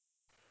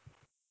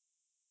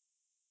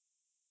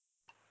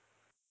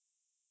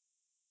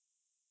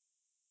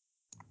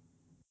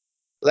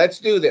Let's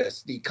do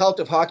this. The Cult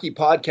of Hockey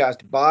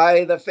podcast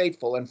by the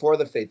faithful and for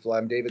the faithful.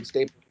 I'm David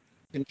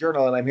Stapleton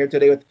Journal, and I'm here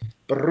today with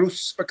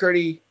Bruce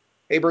McCurdy.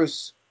 Hey,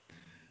 Bruce.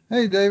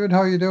 Hey David,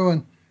 how you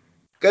doing?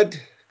 Good,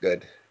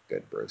 good,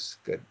 good, Bruce.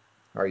 Good.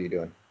 How are you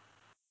doing?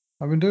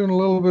 I've been doing a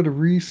little bit of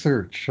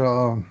research.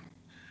 I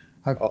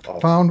Uh-oh.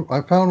 found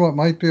what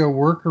might be a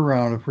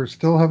workaround if we're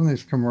still having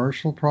these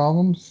commercial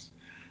problems.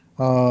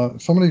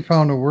 Somebody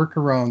found a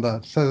workaround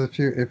that says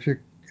if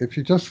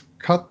you just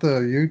cut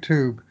the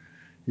YouTube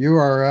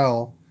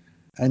URL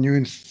and you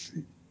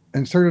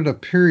inserted a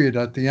period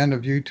at the end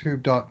of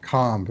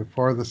YouTube.com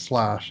before the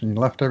slash and you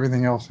left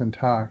everything else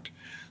intact,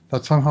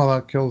 that somehow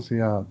that kills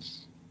the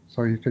ads.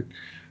 So you could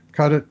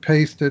cut it,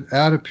 paste it,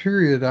 add a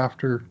period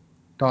after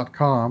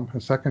 .com,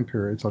 a second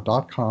period, so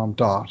 .com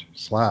dot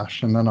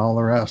slash, and then all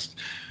the rest,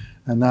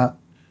 and that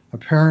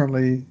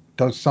apparently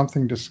does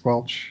something to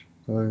squelch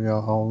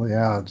all the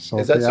ads. So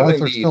Is if that the ads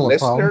something are the still a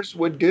problem, listeners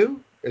would do?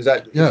 Is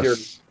that if you're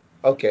yes,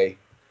 okay?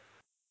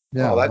 Oh,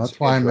 yeah, that's that's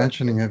why I'm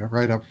interesting. mentioning it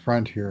right up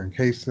front here in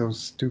case those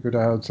stupid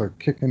ads are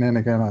kicking in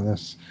again on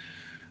this.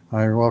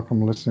 I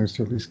welcome listeners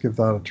to at least give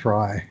that a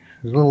try.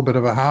 It's a little bit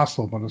of a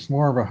hassle, but it's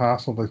more of a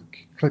hassle to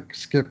click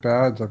skip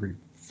ads every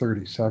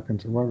 30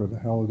 seconds or whatever the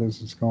hell it is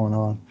that's going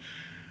on.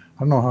 I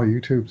don't know how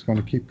YouTube's going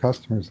to keep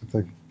customers if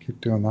they keep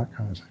doing that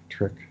kind of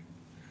trick.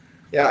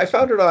 Yeah, I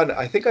found it on.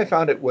 I think I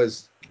found it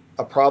was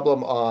a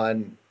problem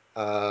on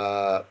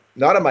not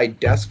on my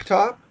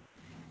desktop,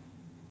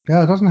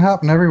 Yeah, it doesn't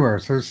happen everywhere,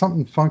 so there's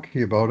something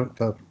funky about it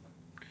that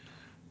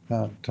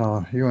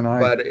you and I.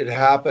 but it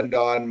happened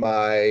on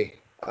my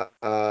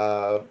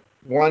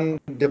one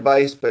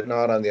device, but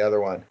not on the other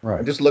one. I'm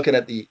Right. just looking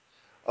at the.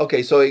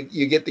 Okay, so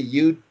you get the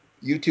Yeah.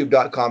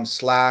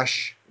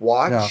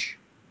 youtube.com/watch.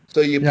 So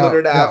you put Yeah.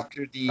 it Yeah.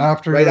 after the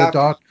After right the after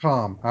dot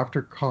com,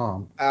 after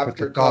com, put the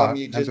after com, dot,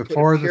 you and just put a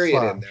before the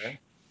period in slash, there.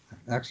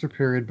 extra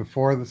period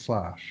before the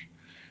slash,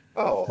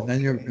 Oh, and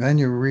then you okay. then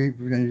you re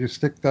then you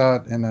stick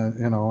that in a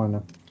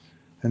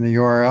in the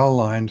URL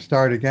line,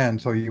 start again.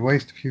 So you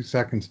waste a few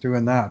seconds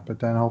doing that, but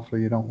then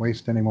hopefully you don't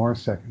waste any more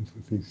seconds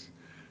with these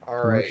All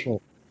right.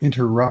 commercial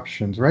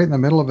interruptions right in the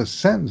middle of a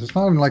sentence. It's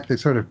not even like they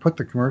sort of put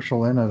the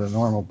commercial in at a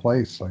normal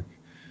place Yeah,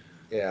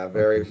 like they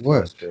very would.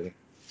 frustrating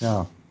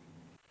Yeah.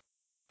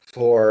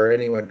 for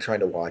anyone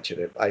trying to watch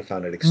it. I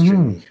found it Hmm.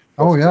 extremely,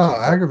 well, Oh first yeah, of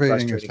all, aggravating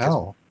as frustrating because,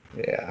 hell.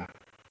 yeah.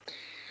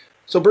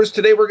 So, Bruce,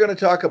 today we're going to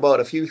talk about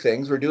a few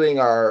things. We're doing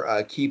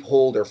our keep,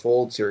 hold, or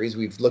fold series.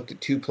 We've looked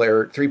at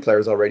three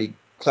players already: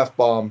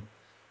 Clefbaum,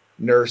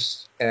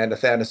 Nurse, and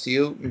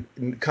Athanasiu.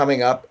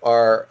 Coming up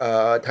are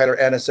Tyler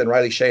Ennis and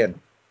Riley Sheehan,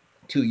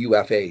 two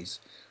UFAs.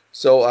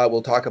 So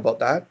we'll talk about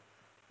that.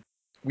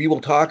 We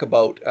will talk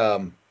about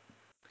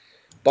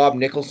Bob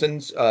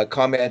Nicholson's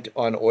comment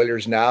on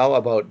Oilers Now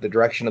about the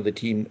direction of the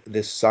team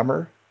this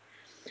summer.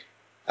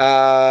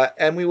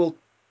 And we will.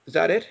 Is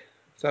that it?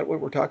 Is that what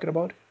we're talking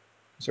about?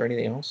 Is there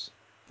anything else?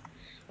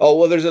 Oh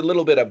well, there was a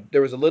little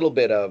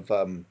bit of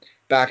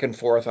back and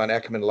forth on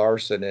Ekman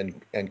Larson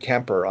and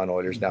Kemper on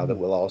Oilers Now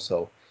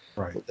Hmm.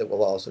 Right. that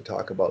we'll also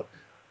talk about.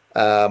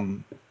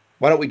 Um,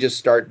 why don't we just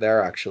start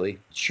there? Actually,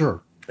 Sure.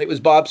 it was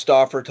Bob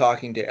Stauffer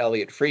talking to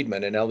Elliot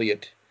Friedman, and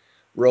Elliot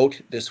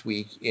wrote this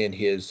week in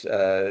his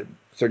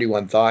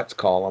 31 Thoughts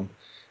column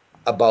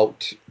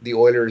about the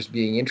Oilers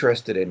being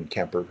interested in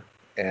Kemper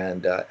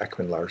and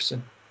Ekman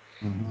Larson,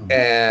 Hmm.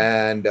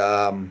 and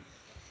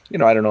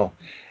I don't know.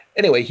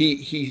 Anyway,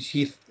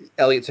 he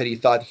Elliot said he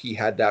thought he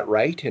had that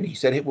right, and he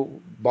said, "Hey, well,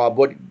 Bob,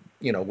 what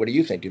do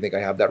you think? Do you think I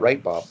have that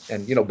right, Bob?"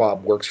 And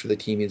Bob works for the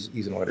team.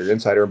 He's an Oilers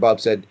insider. And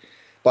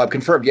Bob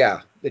confirmed,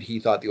 yeah, that he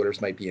thought the Oilers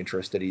might be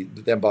interested.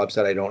 Then Bob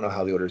said, "I don't know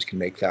how the Oilers can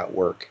make that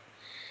work."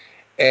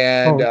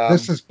 And Oh,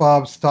 this is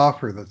Bob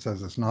Stauffer that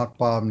says it's not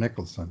Bob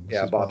Nicholson. This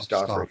yeah, is Bob Bob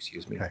Stauffer, Stauffer.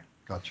 excuse me. Okay,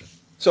 gotcha.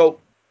 So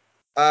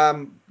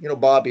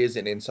Bob is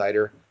an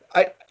insider.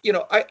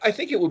 I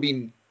think it would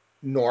be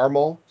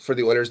normal for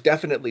the Oilers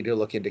definitely to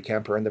look into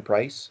Kemper and the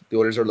price. The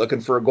Oilers are looking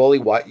for a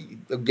goalie. Why?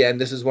 Again,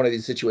 this is one of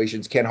these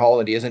situations. Ken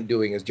Holland isn't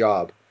doing his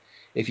job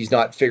if he's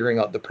not figuring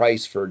out the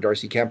price for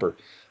Darcy Kemper.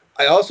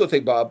 I also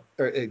think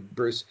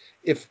Bruce,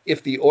 if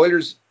the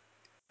Oilers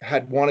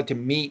had wanted to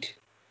meet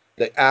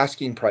the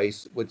asking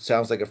price, which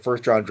sounds like a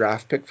first round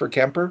draft pick for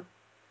Kemper,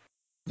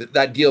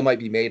 that deal might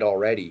be made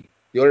already.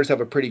 The Oilers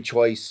have a pretty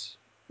choice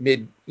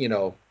mid,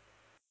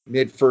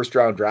 mid first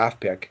round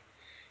draft pick,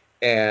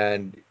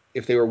 and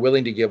if they were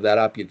willing to give that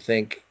up, you'd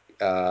think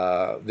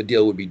the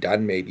deal would be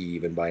done maybe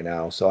even by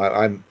now. So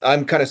I'm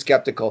kind of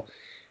skeptical.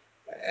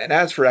 And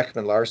as for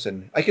Ekman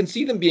Larson, I can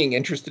see them being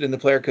interested in the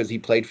player because he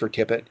played for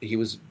Tippett. He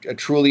was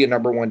truly a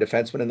number one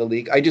defenseman in the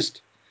league. I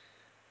just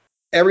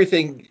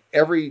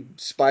every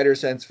spider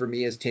sense for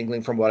me is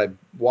tingling from what I've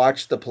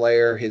watched the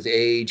player, his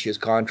age, his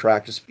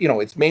contract.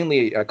 It's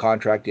mainly a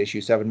contract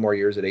issue. 7 more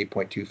years at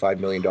 $8.25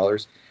 million. How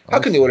I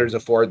can the see. Oilers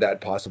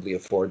possibly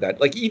afford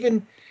that? Like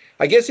even,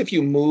 I guess if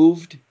you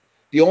moved,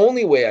 the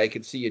only way I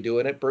could see you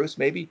doing it, Bruce,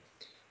 maybe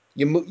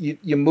you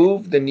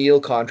move the Neil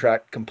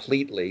contract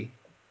completely.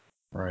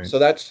 Right. So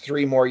that's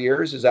 3 more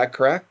years. Is that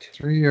correct?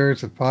 3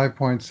 years at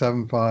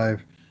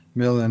 5.75,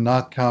 million,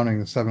 not counting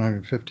the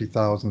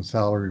 750,000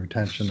 salary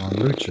retention on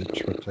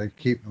Lucic, which they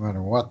keep no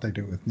matter what they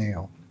do with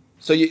Neil.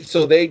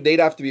 So they'd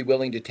have to be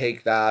willing to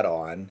take that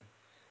on,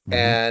 Hmm.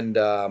 and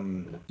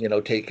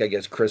take, I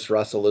guess, Chris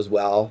Russell as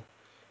well,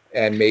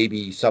 and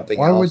maybe something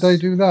Why would they else.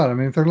 do that? I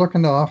mean, if they're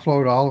looking to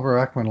offload Oliver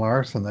Ekman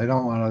Larson, they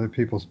don't want other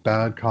people's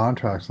bad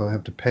contracts, so they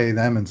have to pay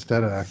them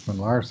instead of Ekman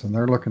Larson.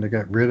 They're looking to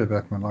get rid of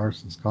Ekman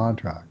Larson's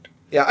contract.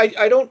 Yeah,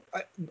 I don't.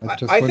 It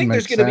just I wouldn't think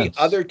there's make going to be sense.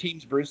 other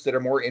teams, Bruce, that are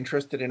more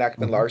interested in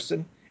Ekman Hmm.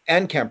 Larson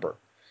and Kemper.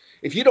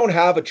 If you don't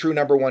have a true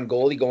number one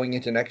goalie going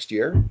into next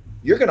year,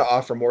 you're going to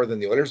offer more than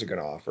the Oilers are going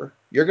to offer.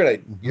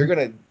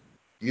 Hmm.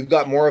 You've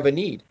got more of a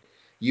need.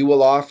 You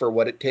will offer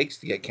what it takes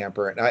to get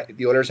Kemper, and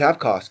the Oilers have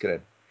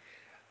Koskinen.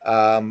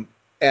 Um,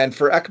 and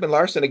for Ekman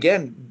Larson,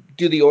 again,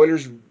 do the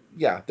Oilers?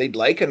 Yeah, they'd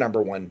like a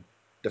number one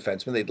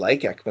defenseman. They'd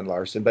like Ekman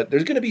Larson, but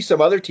there's going to be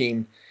some other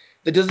team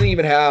that doesn't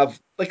even have,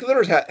 like the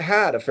Oilers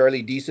had a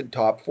fairly decent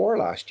top four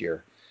last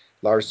year.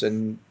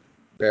 Larson,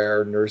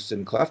 Bear, Nurse,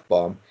 and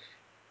Clefbaum.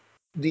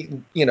 The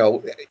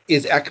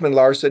is Ekman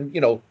Larson?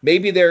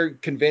 Maybe they're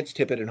convinced,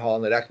 Tippett and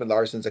Holland, that Ekman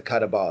Larson's a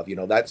cut above.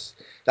 That's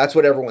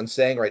what everyone's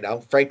saying right now.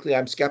 Frankly,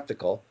 I'm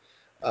skeptical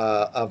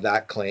of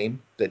that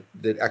claim that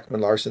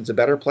Ekman Larson's a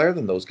better player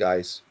than those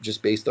guys,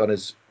 just based on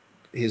his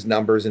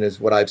numbers and his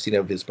what I've seen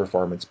of his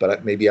performance.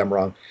 But maybe I'm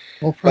wrong.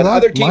 Well, But for that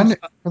other money,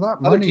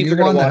 teams are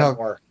going to want him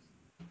more.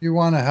 you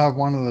want to have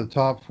one of the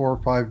top 4 or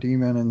 5 D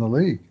men in the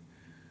league.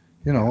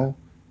 You Yeah, know,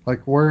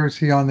 like where is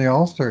he on the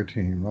All Star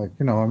team? Like,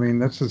 I mean,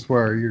 this is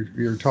where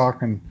you're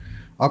talking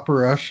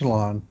upper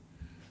echelon.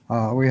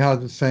 We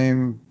had the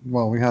same.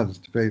 Well, we had this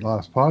debate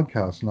last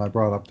podcast, and I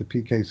brought up the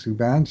PK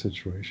Subban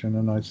situation,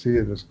 and I see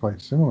it as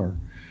quite similar.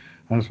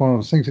 And it's one of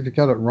those things. If you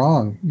get it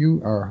wrong,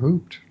 you are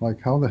hooped. Like,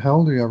 how the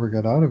hell do you ever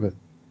get out of it?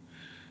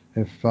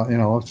 If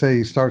let's say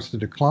he starts to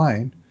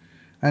decline,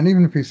 and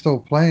even if he's still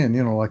playing,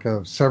 like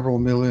a several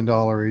 $1 million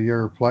a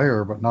year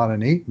player, but not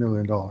an $8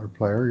 million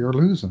player, you're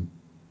losing.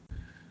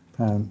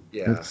 And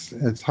yeah,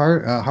 it's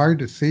hard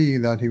to see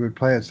that he would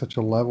play at such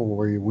a level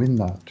where you win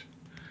that.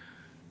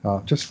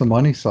 Just the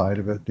money side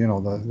of it,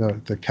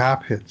 the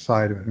cap hit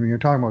side of it. I mean, you're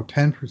talking about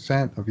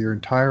 10% of your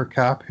entire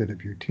cap hit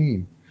of your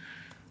team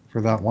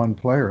for that one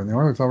player, and the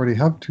Oilers already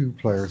have 2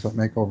 players that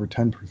make over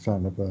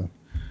 10% of the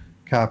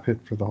cap hit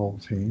for the whole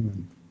team.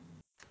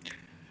 And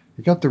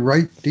you got the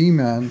right D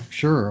man,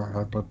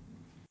 sure, but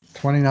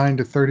 29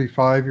 to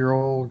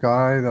 35-year-old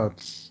guy,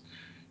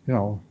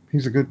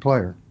 he's a good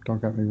player.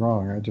 Don't get me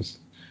wrong. I just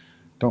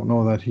don't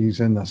know that he's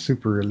in the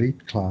super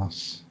elite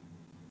class,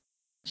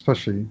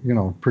 especially,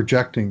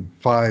 projecting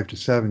 5 to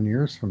 7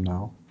 years from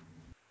now.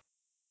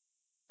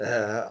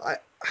 I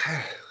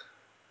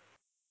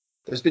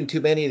there's been too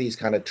many of these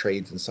kind of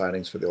trades and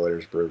signings for the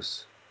Oilers,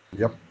 Bruce.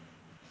 Yep.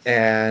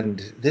 And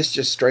this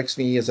just strikes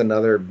me as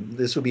another.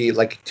 This would be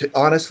like,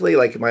 honestly,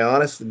 like my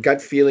honest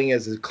gut feeling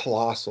is a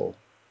colossal.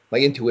 My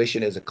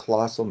intuition is a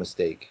colossal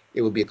mistake.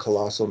 It would be a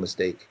colossal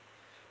mistake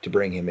to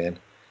bring him in.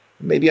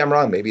 Maybe I'm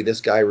wrong. Maybe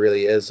this guy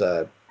really is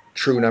a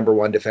true number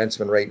one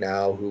defenseman right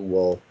now who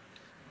will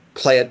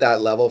play at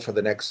that level for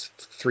the next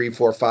 3,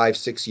 4, 5,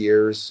 6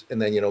 years,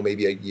 and then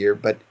maybe a year.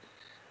 But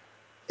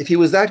if he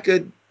was that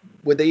good,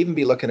 would they even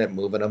be looking at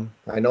moving him?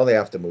 I know they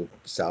have to move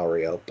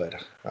salary out, but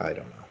I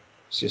don't know.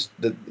 It's just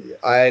the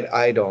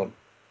I don't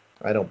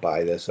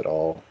buy this at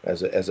all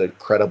as a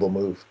credible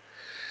move.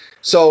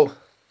 So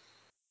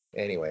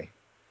anyway,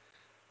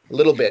 a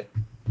little bit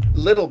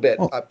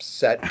Well,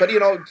 upset, but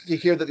to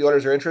hear that the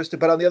Oilers are interested.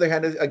 But on the other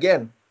hand,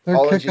 again, they're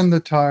Holland's kicking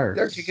just the they're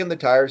tires. kicking the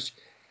tires,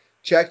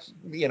 check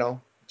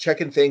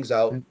checking things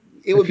out. And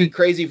It would if be you,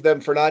 crazy for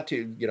them for not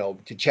to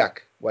to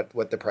check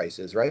what the price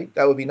is, right?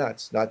 That would be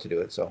nuts not to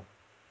do it. So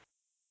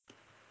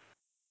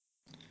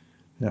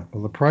yeah,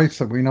 well, the price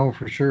that we know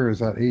for sure is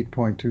at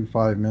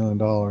 $8.25 million,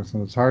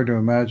 and it's hard to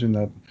imagine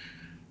that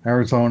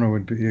Arizona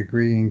would be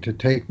agreeing to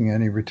taking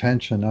any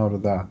retention out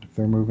of that. If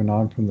they're moving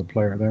on from the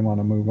player, they want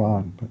to move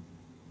on. But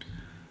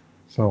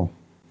so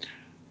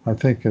I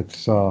think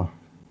it's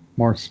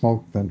more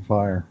smoke than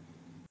fire.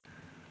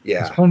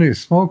 There's yeah, plenty of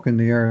smoke in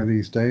the air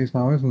these days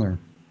now, isn't there?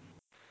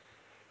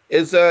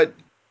 is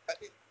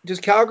does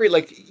Calgary,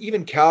 like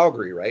even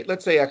Calgary, right?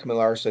 Let's say Ekman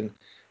Larson,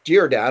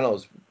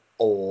 Giordano's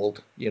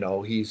old.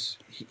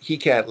 He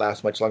can't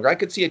last much longer. I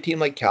could see a team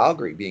like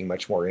Calgary being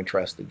much more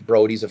interested.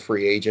 Brody's a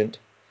free agent.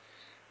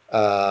 They've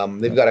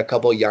Yeah. got a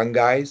couple young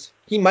guys.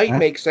 He might And,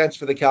 make sense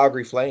for the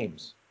Calgary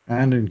Flames.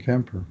 and in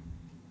Kemper.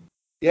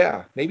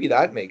 Yeah, maybe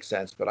that makes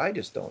sense, but I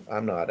just don't.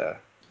 I'm not a.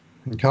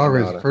 And I'm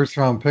Calgary's not a a. first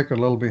round pick, a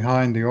little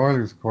behind the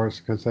Oilers, of course,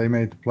 because they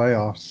made the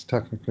playoffs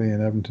technically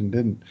and Edmonton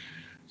didn't.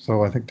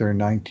 So I think they're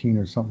 19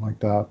 or something like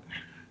that.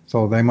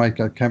 So they might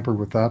get Kemper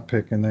with that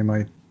pick, and they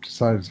might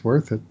decide it's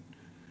worth it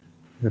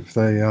if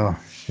they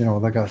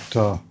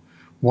got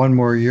one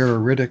more year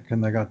of Riddick,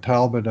 and they got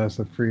Talbot as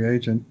a free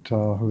agent,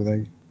 who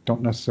they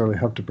don't necessarily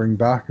have to bring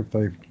back if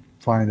they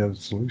find a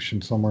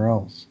solution somewhere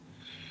else.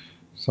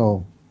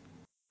 So,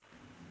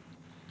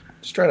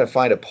 Just trying to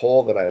find a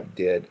poll that I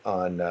did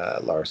on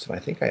Larson. I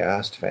think I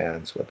asked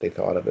fans what they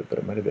thought of it, but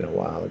it might have been a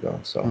while ago.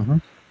 So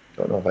mhm.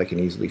 Don't know if I can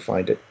easily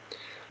find it.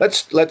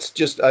 Let's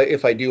just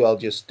if I do,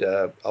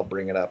 I'll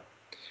bring it up.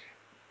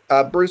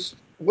 Bruce,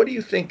 what do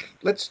you think?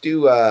 Let's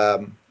do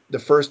the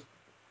first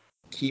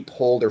keep,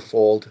 hold, or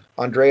fold.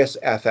 Andreas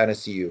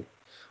Athanasiou.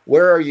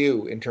 Where are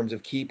you in terms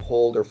of keep,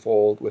 hold, or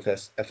fold with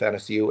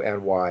Athanasiou,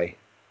 and why?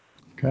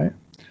 Okay.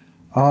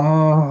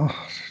 Uh,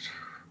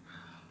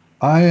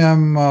 I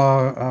am,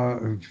 uh,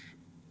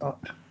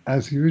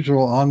 as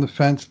usual, on the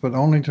fence, but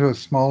only to a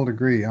small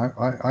degree.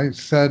 I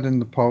said in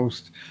the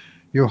post,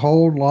 you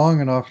hold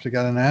long enough to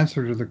get an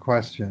answer to the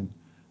question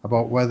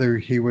about whether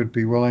he would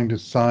be willing to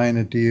sign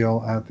a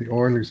deal at the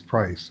Oilers'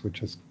 price, which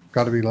has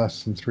got to be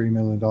less than $3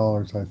 million,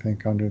 I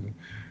think, under the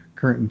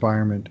current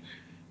environment.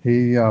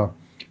 He,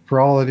 for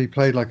all that he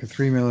played like a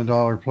 $3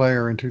 million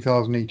player in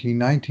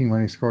 2018-19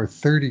 when he scored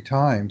 30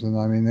 times, and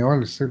I mean the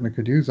Oilers certainly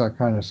could use that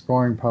kind of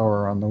scoring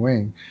power on the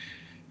wing.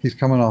 He's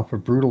coming off a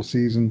brutal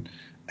season,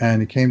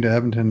 and he came to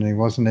Edmonton and he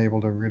wasn't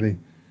able to really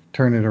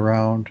turn it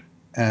around.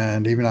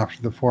 And even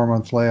after the 4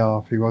 months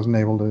layoff, he wasn't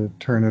able to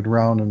turn it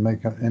around and make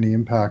any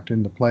impact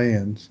in the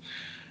play-ins.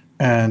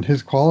 And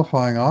his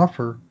qualifying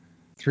offer,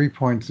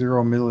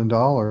 $3.0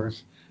 million,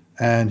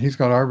 and he's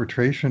got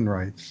arbitration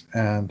rights.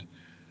 And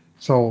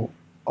so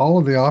all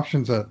of the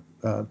options that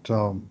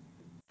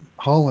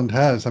Holland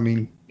has, I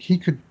mean, he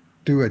could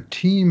do a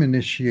team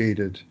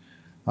initiated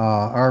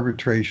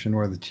arbitration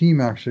where the team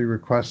actually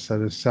requests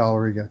that his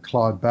salary get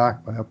clawed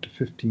back by up to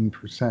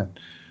 15%.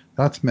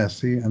 That's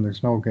messy and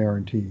there's no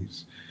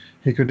guarantees.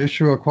 He could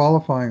issue a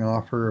qualifying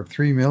offer of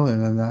 3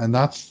 million and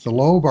that's the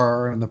low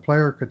bar and the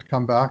player could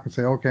come back and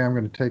say, okay, I'm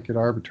going to take it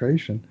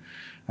arbitration,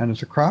 and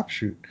it's a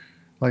crapshoot.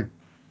 Like,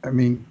 I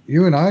mean,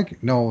 you and I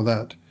know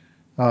that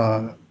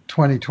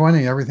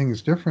 2020 everything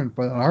is different,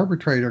 but an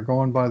arbitrator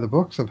going by the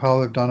books of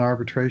how they've done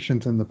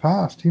arbitrations in the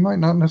past, he might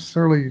not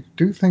necessarily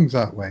do things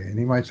that way, and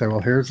he might say, well,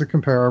 here's the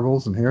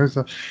comparables, and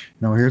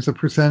here's a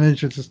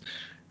percentage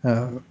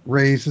of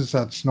raises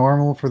that's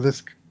normal for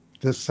this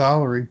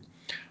salary.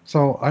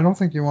 So I don't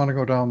think you want to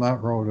go down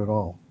that road at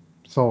all.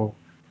 So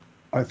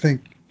I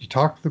think you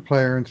talk to the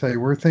player and say,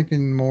 we're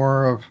thinking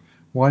more of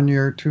 1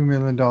 year, $2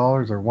 million,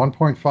 or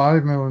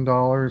 $1.5 million,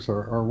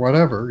 or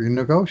whatever. You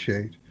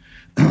negotiate,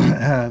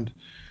 and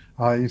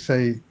you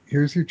say,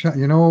 here's your chance.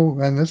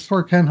 And this is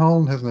where Ken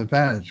Holland has an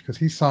advantage because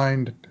he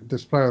signed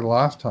this player the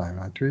last time.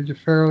 I treated you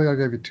fairly. I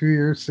gave you 2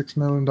 years, $6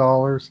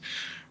 million.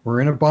 We're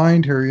in a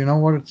bind here. You know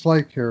what it's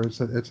like here. It's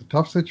a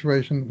tough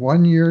situation.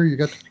 1 year, you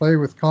get to play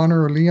with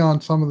Connor or Leon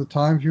some of the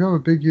times. You have a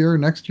big year.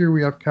 Next year,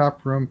 we have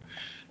cap room.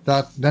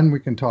 That then we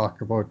can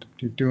talk about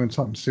doing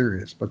something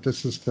serious. But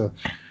this is to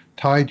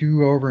tide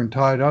you over and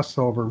tide us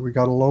over. We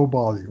got to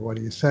lowball you. What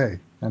do you say?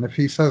 And if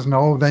he says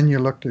no, then you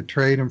look to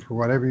trade him for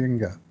whatever you can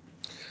get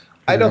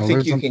I because you're don't going to think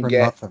lose you them can for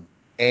get nothing.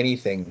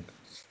 anything.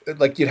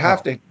 Like you'd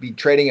have No. to be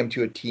trading him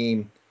to a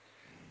team.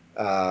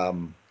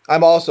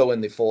 I'm also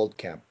in the fold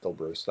camp, though,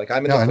 Bruce. Like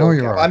I'm in Yeah, the I know fold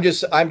you camp.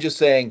 are. I'm just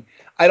saying.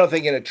 I don't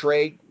think in a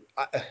trade.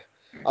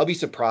 I'll be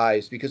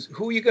surprised because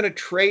who are you going to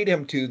trade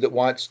him to that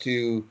wants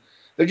to?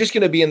 They're just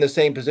going to be in the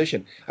same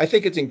position. I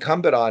think it's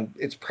incumbent on.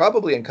 It's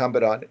probably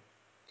incumbent on,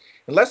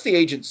 unless the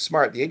agent's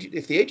smart.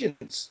 If the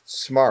agent's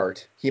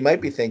smart, he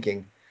might be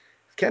thinking,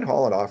 if Ken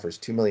Holland offers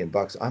 $2 million,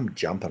 I'm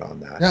jumping on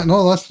that. Yeah,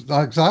 no, that's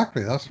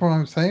exactly that's what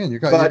I'm saying.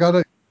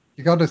 But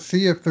You got to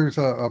see if there's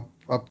a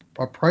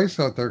price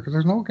out there because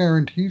there's no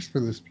guarantees for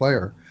this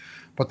player.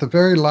 But the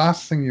very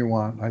last thing you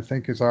want, I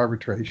think, is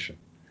arbitration.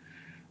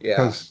 yeah,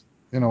 Because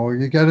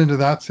you get into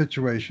that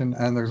situation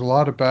and there's a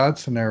lot of bad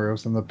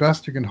scenarios, and the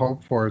best you can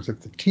hope for is if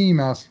the team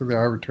asks for the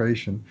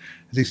arbitration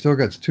is he still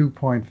gets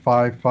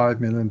 $2.55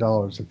 million.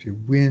 If you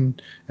win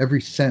every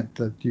cent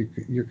that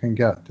you can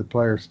get, the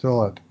player's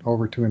still at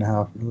over yeah.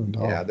 $2.5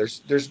 million.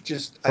 There's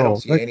just I don't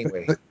So see any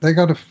way. they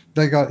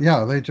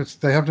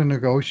have to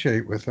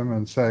negotiate with him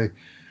and say,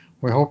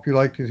 we hope you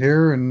liked it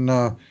here, and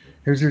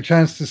here's your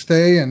chance to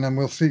stay. And then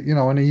we'll see. In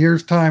a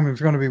year's time, there's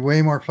going to be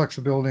way more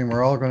flexibility, and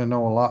we're all going to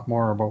know a lot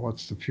more about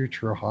what's the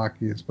future of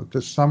hockey is. But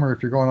this summer,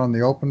 if you're going on the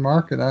open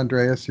market,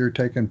 Andreas, you're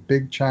taking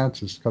big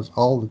chances because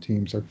all the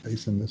teams are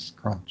facing this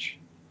crunch.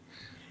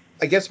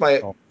 I guess my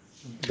So,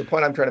 the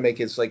point I'm trying to make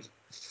is like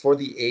for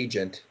the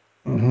agent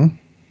hmm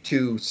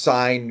to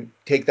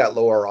take that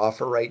lower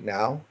offer right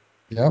now,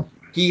 yep,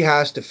 he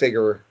has to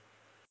figure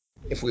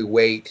if we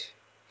wait,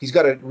 he's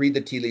got to read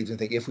the tea leaves and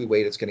think if we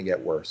wait, it's going to get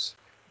worse.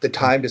 The yep,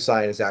 time to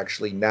sign is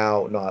actually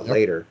now, not yep,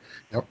 later.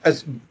 yep,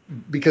 As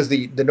because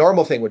the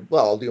normal thing would,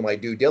 well, I'll do my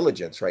due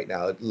diligence right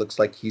now. It looks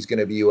like he's going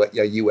to be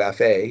a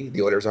UFA.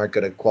 The Oilers aren't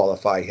going to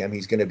qualify him.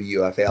 He's going to be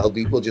UFA.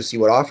 We'll just see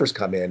what offers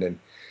come in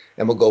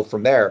and we'll go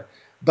from there.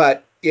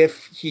 But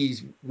if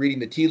he's reading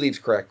the tea leaves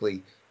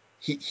correctly,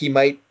 he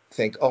might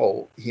think,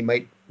 oh, he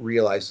might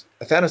realize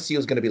Athanasiou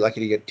is going to be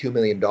lucky to get $2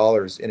 million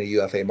in a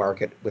UFA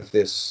market with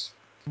this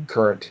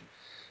current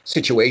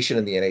situation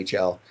in the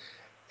NHL.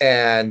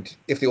 And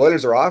if the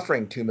Oilers are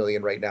offering 2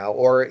 million right now,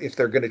 or if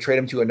they're going to trade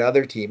him to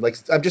another team, like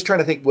I'm just trying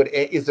to think,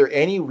 is there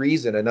any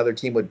reason another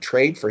team would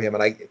trade for him?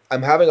 And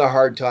I'm having a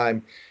hard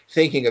time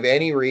thinking of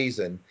any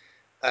reason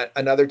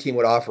another team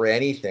would offer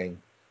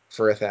anything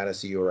for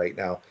Athanasiou right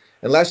now,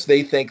 unless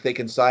they think they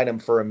can sign him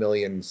for a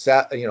million,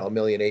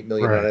 8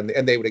 million, Right.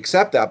 and they would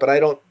accept that. But I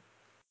don't.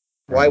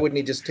 Why Right. wouldn't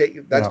he just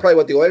take? That's Yeah. probably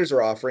what the Oilers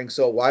are offering.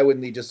 So why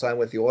wouldn't he just sign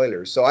with the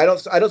Oilers? So I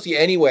don't see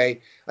any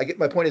way. I get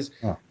my point is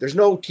Yeah. there's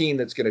no team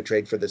that's going to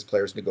trade for this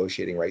player's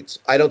negotiating rights.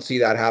 I don't see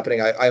that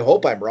happening. I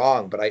hope I'm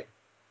wrong, but I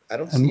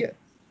don't see And it.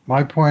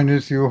 my point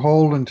is, you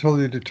hold until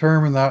you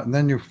determine that, and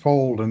then you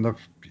fold. And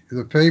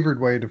the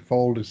favored way to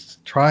fold is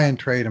to try and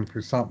trade him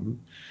for something,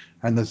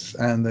 and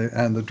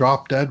the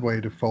drop dead way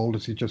to fold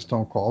is you just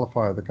don't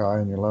qualify the guy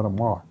and you let him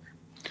walk.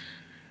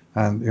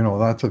 And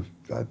that's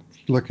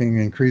looking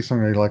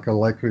increasingly like a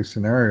likely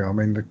scenario. I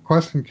mean, the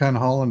question Ken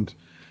Holland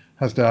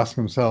has to ask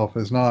himself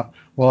is not,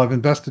 well, I've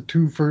invested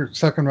two first,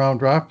 second round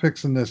draft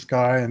picks in this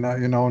guy, and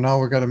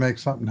now we've got to make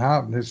something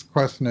happen. His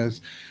question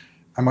is,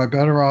 am I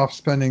better off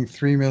spending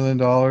 $3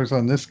 million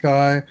on this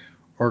guy,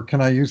 or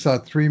can I use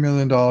that $3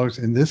 million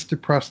in this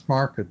depressed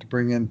market to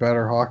bring in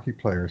better hockey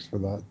players for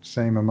that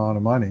same amount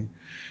of money?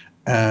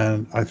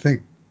 And I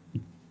think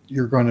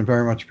you're going to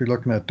very much be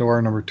looking at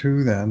door number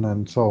two then.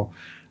 And so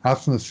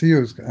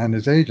Athanasiou and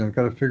his agent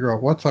got to figure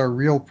out what's our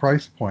real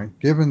price point,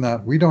 given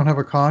that we don't have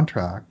a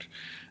contract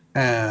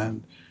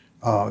and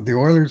the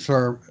Oilers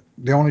are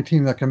the only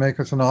team that can make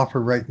us an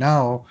offer right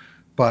now,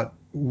 but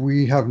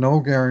we have no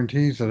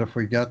guarantees that if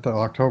we get to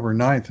October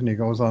 9th and he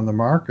goes on the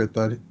market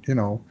that,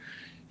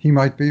 he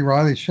might be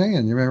Riley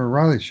Sheahan. You remember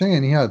Riley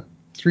Sheahan, he had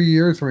 3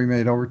 years where he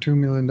made over $2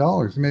 million.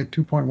 He made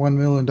 $2.1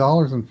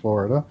 million in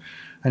Florida,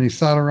 and he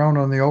sat around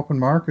on the open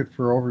market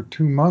for over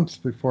 2 months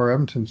before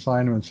Edmonton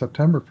signed him in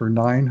September for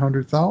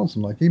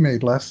 900,000. Like, he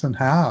made less than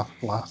half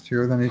last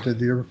year than he did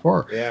the year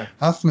before. Yeah,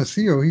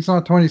 Athanasiou, he's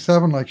not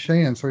 27 like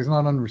Sheahan, so he's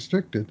not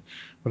unrestricted.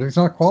 But if he's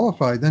not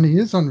qualified, then he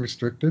is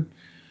unrestricted,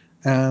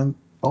 and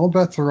all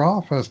bets are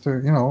off as to,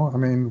 I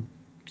mean,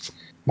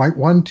 might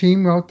one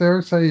team out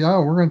there say, "Yeah,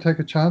 we're going to take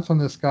a chance on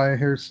this guy.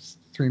 Here's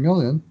 3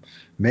 million,"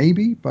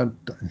 maybe, but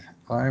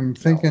I'm no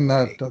thinking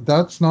that way.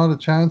 that's not a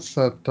chance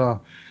that.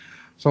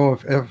 So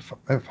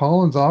if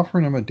Holland's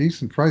offering him a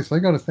decent price, they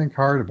got to think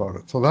hard about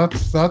it. So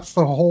that's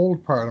the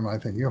hold part of my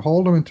thing. You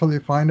hold him until you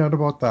find out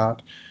about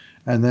that,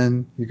 and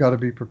then you got to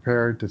be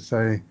prepared to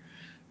say,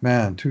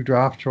 "Man, two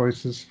draft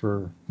choices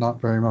for not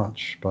very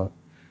much, but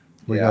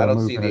we Yeah, got I to don't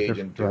move see in the a agent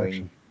different doing.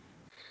 direction."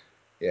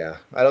 Yeah,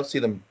 I don't see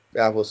them.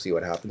 Yeah, we'll see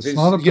what happens. It's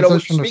not a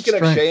position of Speaking of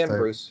strength, Sheahan, Dave.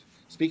 Bruce.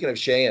 Speaking of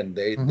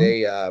Sheahan, Hmm.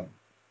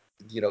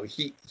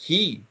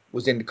 he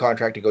was in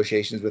contract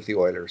negotiations with the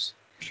Oilers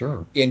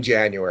Sure. in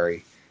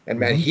January. And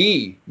man, Hmm.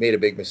 he made a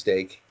big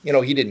mistake.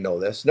 He didn't know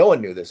this. No one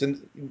knew this. And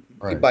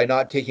Right. by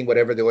not taking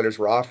whatever the Oilers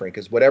were offering,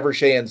 because whatever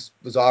Sheahan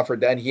was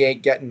offered then, he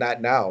ain't getting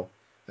that now.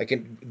 I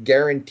can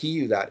guarantee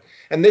you that.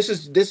 And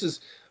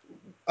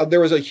there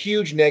was a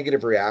huge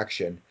negative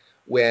reaction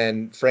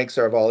when Frank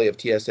Saravalli of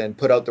TSN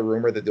put out the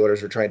rumor that the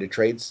Oilers were trying to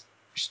trade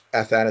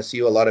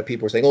Athanasiou. A lot of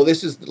people were saying, "Oh,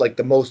 this is like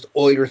the most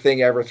Oiler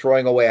thing ever,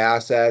 throwing away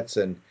assets."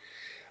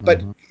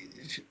 But Hmm.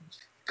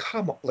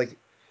 come on, like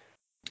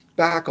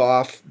back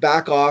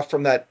off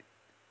from that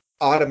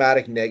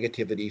automatic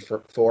negativity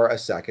for a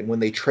second. When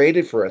they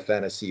traded for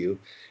Athanasiou,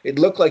 it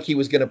looked like he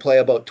was going to play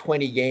about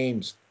 20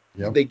 games.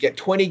 Yep. They get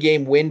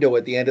 20-game window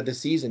at the end of the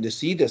season to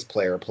see this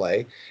player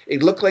play.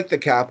 It looked like the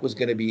cap was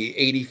going to be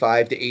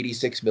 85 to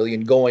 86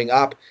 million going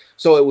up.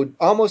 So it would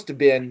almost have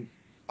been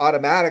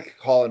automatic.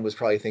 Holland was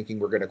probably thinking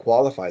we're going to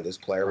qualify this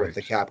player with Right.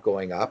 the cap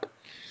going up.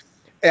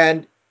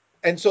 And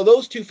so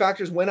those two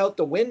factors went out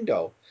the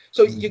window.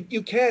 So Mm.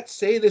 you can't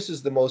say this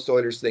is the most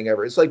Oilers thing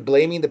ever. It's like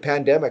blaming the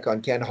pandemic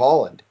on Ken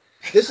Holland.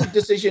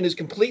 Decision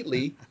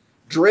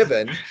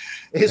driven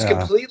is Yeah.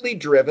 completely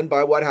driven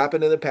by what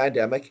happened in the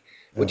pandemic,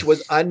 which was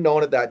Yes.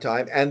 unknown at that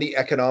time, and the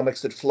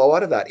economics that flow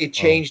out of that. It Well,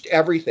 changed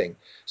everything.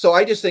 So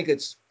I just think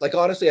it's like,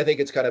 honestly, I think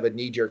it's kind of a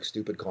knee jerk,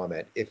 stupid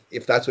comment.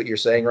 If that's what you're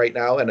saying right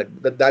now, and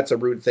that's a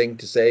rude thing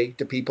to say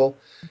to people,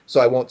 so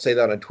I won't say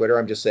that on Twitter.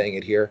 I'm just saying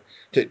it here.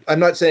 I'm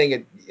not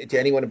saying it to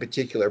anyone in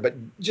particular, but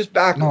just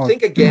no.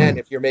 think again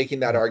if you're making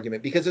that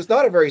argument, because it's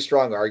not a very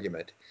strong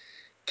argument.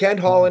 Ken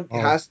Holland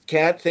Well,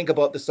 can't think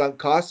about the sunk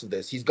costs of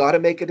this. He's got to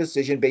make a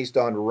decision based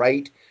on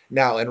right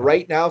now. And yeah.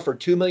 right now, for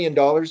 $2 million,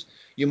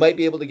 you might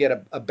be able to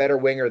get a better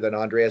winger than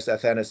Andreas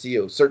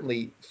Athanasiou.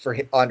 Certainly for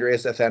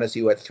Andreas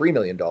Athanasiou at $3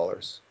 million.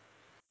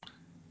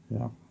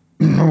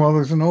 Yeah. Well,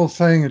 there's an old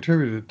saying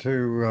attributed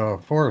to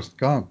Forrest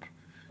Gump: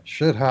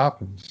 "Shit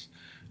happens,"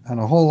 and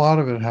a whole lot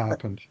of it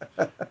happened.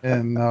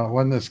 And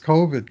when this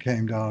COVID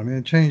came down, I mean,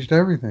 it changed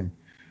everything.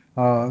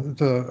 I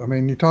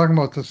mean, you're talking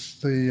about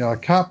the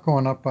cap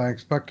going up by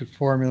expected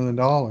 $4 million.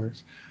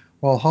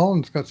 Well,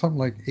 Holland's got something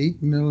like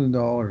 $8 million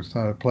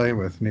to play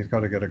with, and he's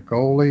got to get a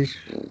goalie,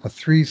 a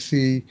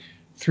 3C,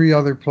 three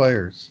other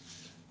players,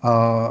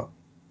 uh,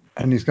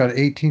 and he's got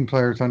 18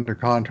 players under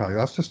contract.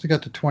 That's just to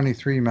get to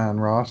 23-man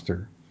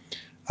roster,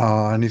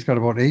 and he's got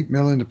about 8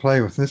 million to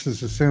play with. This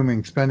is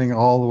assuming spending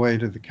all the way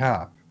to the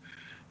cap,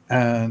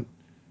 and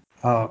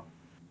uh,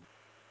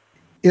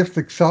 if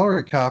the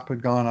salary cap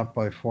had gone up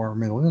by 4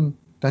 million,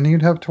 then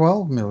you'd have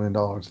 $12 million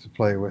to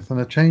play with, and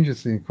it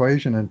changes the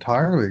equation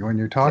entirely when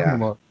you're talking Yeah.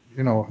 about.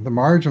 the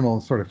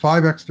marginal sort of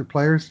 5 extra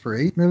players for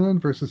 8 million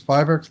versus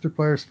 5 extra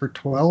players for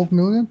 12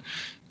 million.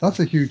 That's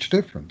a huge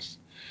difference.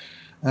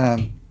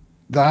 And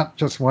that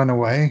just went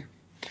away.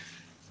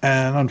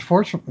 And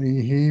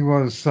unfortunately, he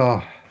was,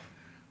 I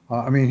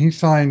mean, he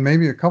signed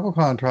maybe a couple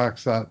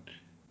contracts that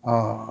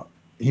uh,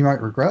 he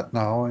might regret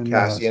now, and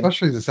Cassian.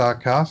 especially the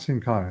Zach Cassian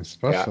contract,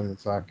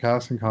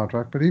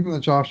 Yeah. but even the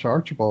Josh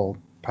Archibald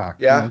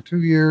pact, Yeah.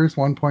 2 years,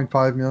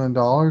 $1.5 million,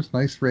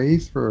 nice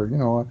raise for,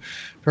 a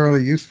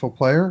fairly useful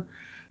player.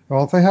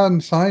 Well, if they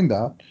hadn't signed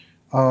that,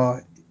 uh,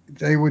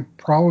 they would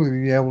probably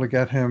be able to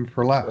get him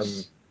for From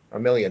less. a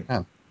million.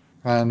 Yeah.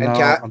 And And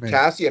now, I mean,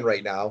 Cassian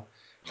right now,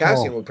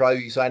 Cassian oh, would probably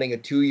be signing a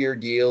 2 year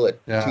deal at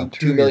yeah, two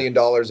 2 years. million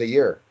dollars a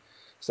year,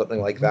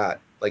 something like Mhm. that.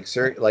 Like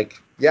sir,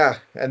 like yeah,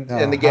 and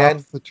Yeah, again,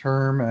 half the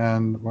term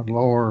and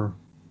lower,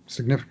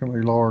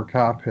 significantly lower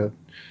cap hit.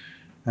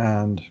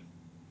 And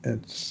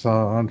it's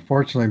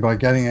unfortunately by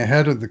getting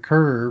ahead of the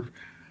curve,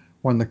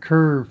 when the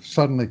curve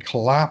suddenly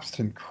collapsed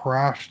and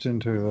crashed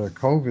into the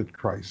COVID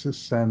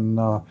crisis, and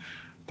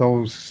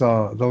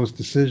those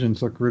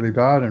decisions look really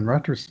bad in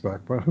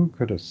retrospect. But who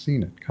could have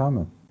seen it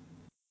coming?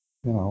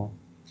 You know,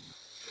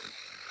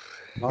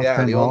 not yeah,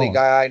 Ken the only Holland.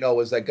 guy I know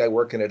was that guy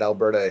working at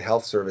Alberta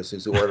Health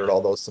Services who ordered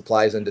all those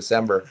supplies in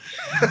December.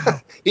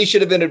 He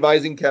should have been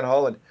advising Ken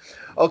Holland.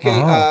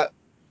 Okay, Uh-huh.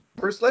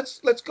 Bruce, let's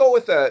go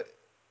with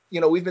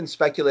we've been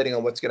speculating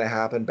on what's going to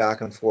happen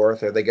back and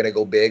forth. Are they going to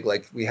go big?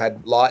 Like we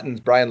had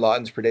Brian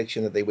Lawton's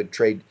prediction that they would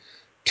trade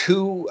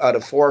 2 out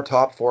of 4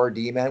 top four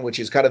D men, which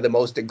is kind of the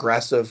most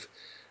aggressive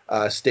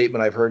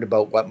statement I've heard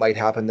about what might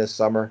happen this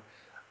summer.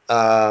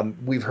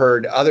 We've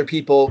heard other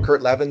people.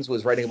 Kurt Levins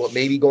was writing about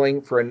maybe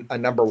going for a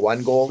number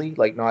one goalie,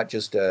 like not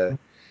just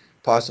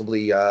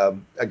possibly a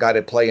guy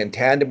to play in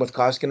tandem with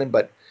Koskinen,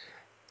 but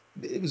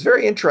it was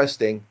very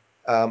interesting.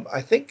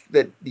 I think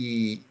that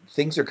the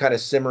things are kind of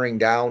simmering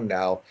down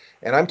now,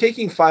 and I'm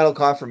taking final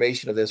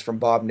confirmation of this from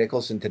Bob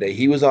Nicholson today.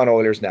 He was on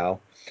Oilers Now,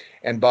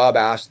 and Bob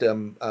asked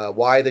him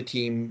why the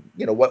team,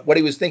 what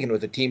he was thinking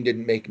with the team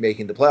didn't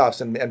making the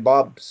playoffs, and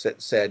Bob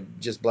said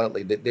just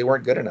bluntly that they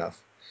weren't good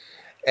enough,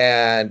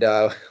 and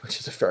which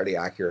is a fairly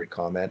accurate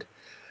comment.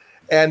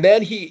 And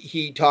then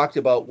he talked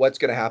about what's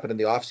going to happen in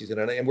the offseason.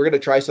 And we're going to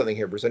try something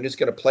here, Bruce. I'm just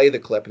going to play the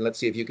clip and let's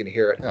see if you can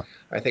hear it. Yeah.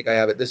 I think I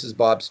have it. This is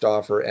Bob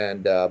Stauffer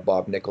and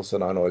Bob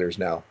Nicholson on Oilers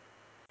Now.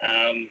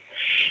 Um,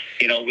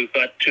 we've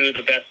got two of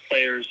the best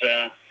players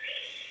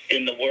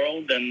in the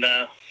world, and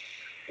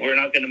we're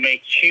not going to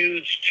make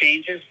huge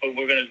changes, but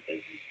we're going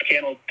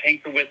to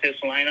tinker with this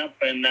lineup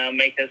and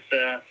make us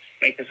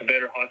a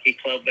better hockey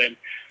club, and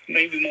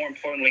maybe more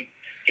importantly,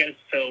 get us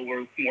so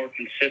we're more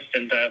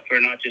consistent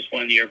for not just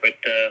 1 year, but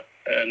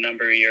a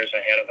number of years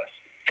ahead of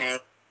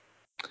us.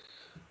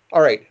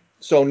 All right.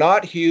 So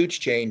not huge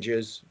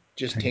changes,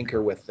 just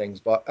tinker with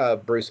things,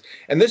 Bruce.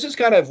 And this is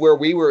kind of where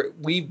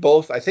we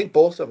both, I think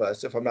both of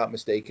us, if I'm not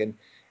mistaken,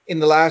 in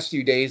the last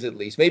few days at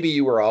least, maybe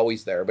you were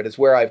always there, but it's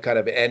where I've kind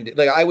of ended.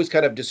 Like I was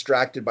kind of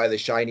distracted by the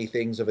shiny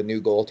things of a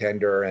new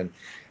goaltender and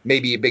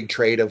maybe a big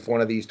trade of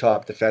one of these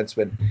top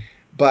defensemen.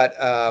 But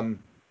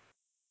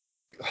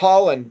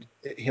Holland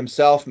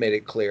himself made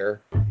it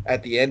clear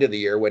at the end of the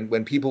year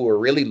when people were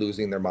really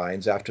losing their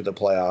minds after the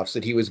playoffs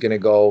that he was going to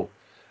go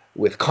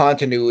with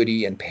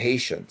continuity and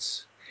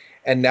patience.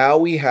 And now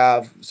we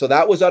have, so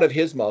that was out of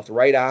his mouth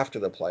right after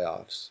the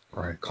playoffs.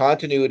 Right.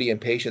 Continuity and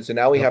patience. And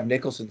now we Yep. have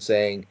Nicholson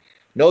saying,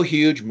 no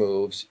huge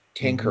moves,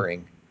 Mm-hmm.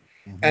 tinkering.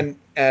 Mm-hmm.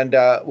 And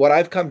what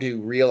I've come to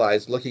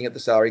realize, looking at the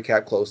salary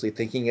cap closely,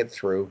 thinking it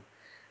through,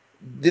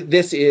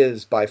 this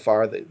is by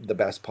far the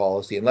best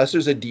policy. Unless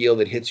there's a deal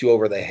that hits you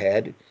over the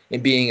head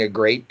in being a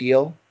great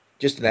deal,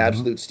 just an Mm-hmm.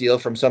 absolute steal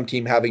from some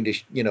team having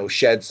to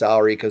shed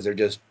salary because they're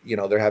just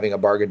they're having a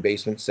bargain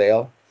basement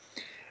sale.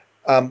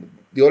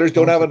 The Oilers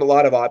don't Sounds have like a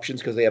lot of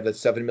options because they have the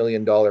 $7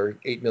 million,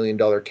 $8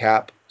 million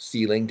cap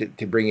ceiling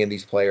to bring in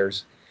these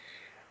players.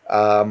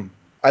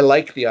 I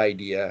like the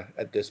idea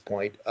at this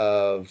point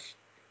of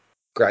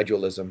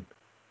gradualism,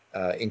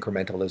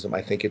 incrementalism.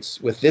 I think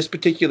it's with this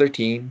particular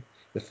team,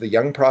 with the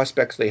young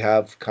prospects they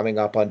have coming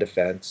up on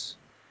defense.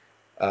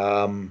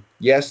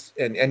 Yes,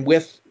 and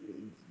with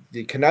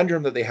the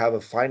conundrum that they have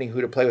of finding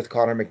who to play with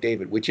Connor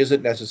McDavid, which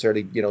isn't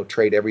necessarily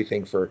trade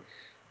everything for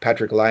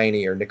Patrick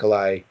Laine or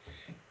Nikolai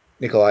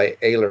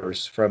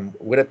Ehlers from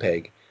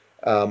Winnipeg.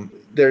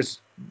 There's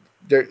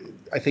there.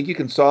 I think you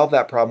can solve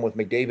that problem with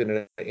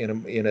McDavid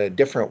in a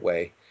different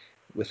way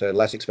with a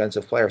less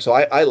expensive player. So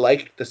I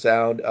liked the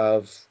sound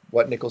of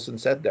what Nicholson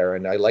said there,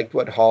 and I liked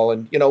what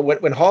Holland.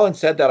 When Holland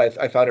said that,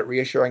 I found it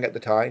reassuring at the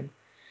time.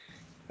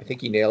 I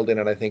think he nailed it,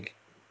 and I think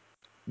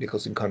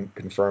Nicholson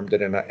confirmed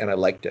it, and I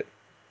liked it.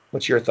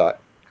 What's your thought?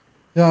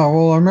 Yeah,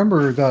 well, I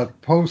remember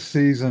that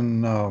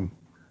postseason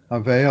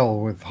avail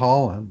with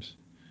Holland,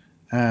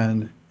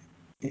 and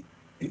he,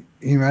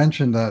 he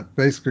mentioned that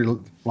basically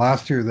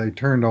last year they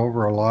turned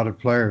over a lot of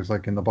players,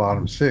 like in the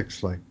bottom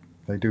six, like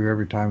they do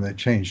every time they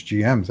change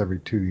GMs every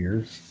 2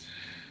 years.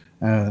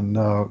 And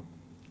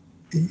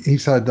he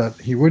said that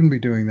he wouldn't be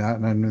doing that,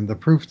 and the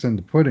proof's in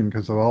the pudding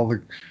because of all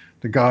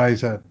the guys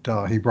that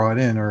he brought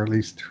in, or at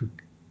least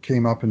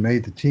came up and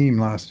made the team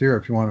last year,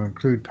 if you want to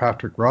include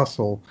Patrick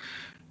Russell,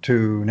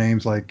 to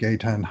names like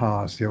Gaetan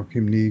Haas,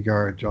 Joachim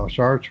Nygaard, Josh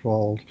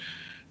Archibald,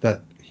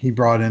 that he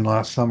brought in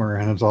last summer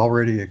and has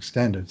already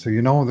extended. So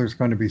you know there's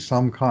going to be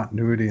some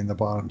continuity in the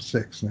bottom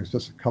six, and there's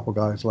just a couple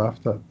guys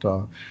left that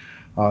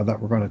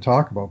we're going to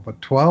talk about. But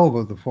 12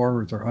 of the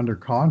forwards are under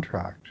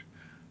contract.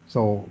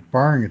 So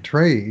barring a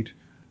trade,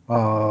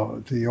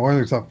 the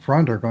Oilers up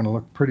front are going to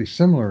look pretty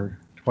similar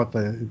to what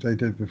they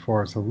did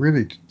before. So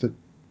really,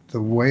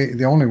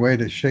 the only way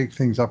to shake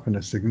things up in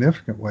a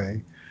significant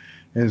way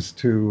is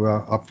to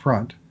up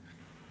front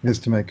is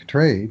to make a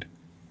trade,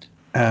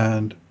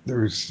 and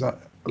there's a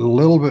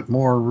little bit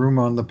more room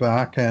on the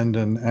back end,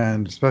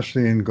 and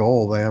especially in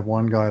goal, they have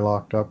one guy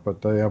locked up,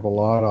 but they have a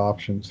lot of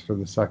options for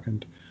the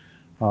second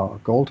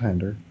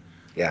goaltender.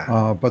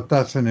 Yeah. But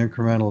that's an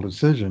incremental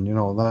decision.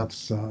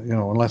 That's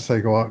unless they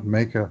go out and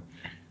make a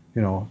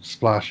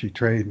splashy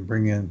trade and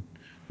bring in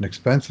an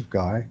expensive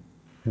guy,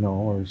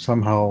 or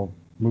somehow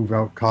move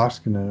out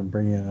Koskinen and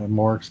bring in a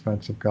more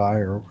expensive guy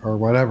or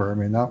whatever. I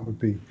mean, uh, that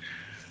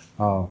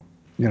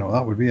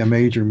would be a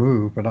major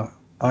move. But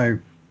I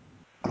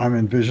I'm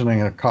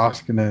envisioning a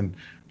Koskinen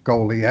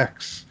goalie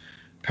X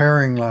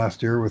pairing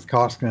last year with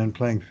Koskinen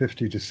playing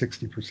 50 to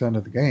 60%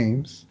 of the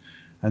games,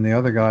 and the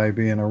other guy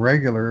being a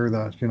regular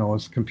that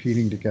is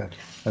competing to get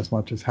as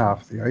much as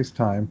half the ice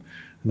time.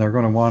 And they're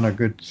going to want a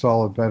good,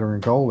 solid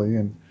veteran goalie.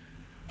 And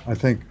I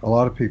think a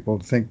lot of people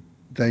think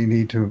they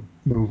need to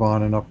move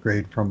on and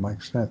upgrade from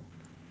Mike Smith.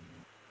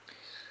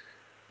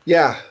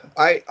 Yeah,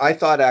 I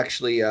thought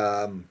actually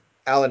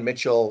Alan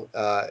Mitchell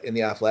in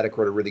the Athletic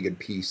wrote a really good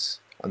piece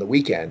on the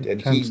weekend, He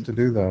and tends to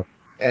do that.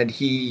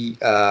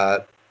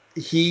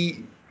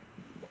 he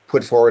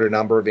put forward a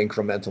number of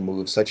incremental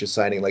moves, such as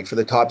signing, like for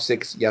the top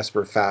six,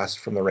 Jesper Fast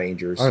from the I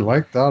Rangers.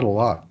 like that a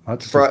lot.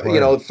 That's a good For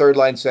player. third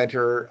line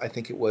center, I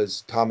think it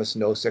was Thomas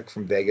Nosek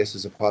from Vegas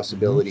as a Hmm.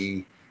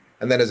 possibility,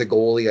 and then as a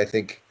goalie, I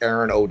think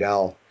Aaron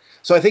Odell.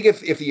 So I think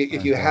if you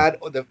Odell. had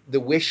the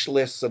wish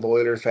lists of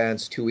Oiler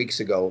fans 2 weeks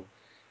ago,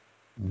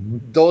 Hmm.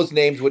 those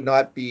names would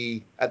not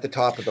be at the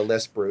top of the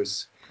list,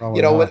 Bruce.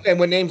 Probably not.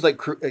 When names like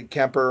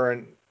Kemper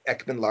and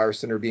Ekman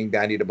Larson are being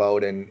bandied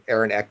about, and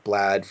Aaron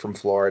Ekblad from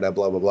Florida,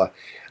 blah blah blah.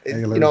 You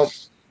know,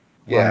 Ehlers,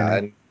 yeah,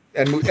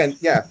 Liney. and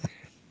yeah,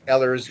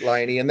 Ellers,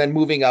 Liney, and then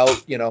moving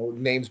out.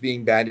 Names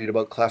being bandied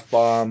about: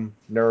 Clefbaum,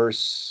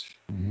 Nurse,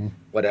 Hmm.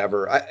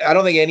 whatever. I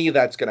don't think any of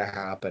that's going to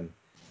happen.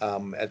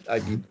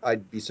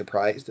 I'd be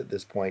surprised at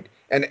this point.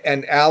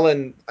 And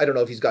Allen, I don't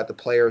know if he's got the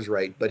players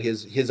right, but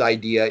his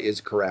idea is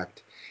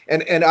correct.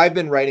 And I've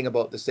been writing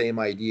about the same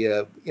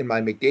idea in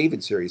my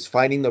McDavid series,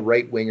 finding the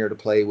right winger to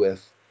play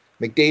with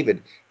McDavid.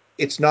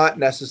 It's not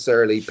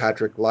necessarily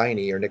Patrick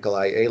Liney or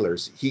Nikolai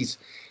Ehlers.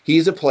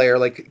 He's a player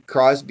like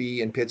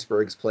Crosby in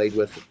Pittsburgh's played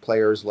with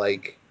players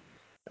like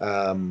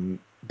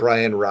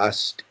Brian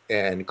Rust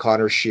and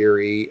Connor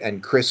Sheary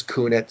and Chris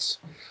Kunitz.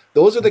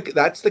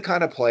 That's the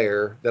kind of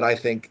player that I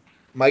think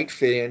might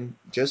fit in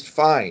just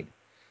fine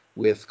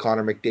with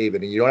Connor McDavid,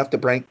 and you don't have to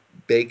break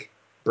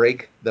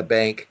the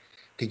bank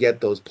to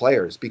get those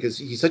players because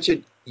he's such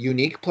a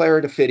unique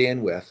player to fit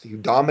in with. He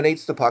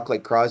dominates the puck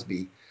like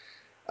Crosby.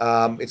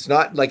 It's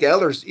not like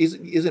Ellers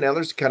isn't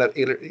Ellers kind of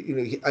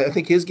I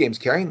think his game's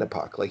carrying the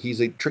puck. Like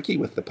he's tricky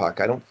with the puck.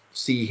 I don't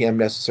see him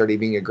necessarily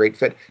being a great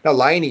fit. Now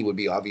Liney would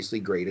be obviously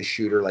great. A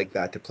shooter like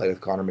that to play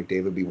with Connor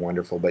McDavid would be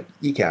wonderful, but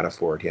you can't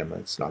afford him.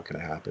 It's not going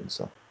to happen.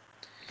 So,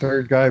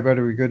 Third guy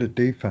better be good at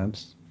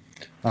defense.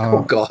 oh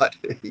Uh, God,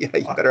 yeah,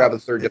 you I, better I, have a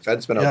third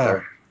defenseman out yeah.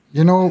 there.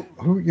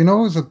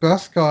 Who's the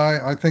best guy?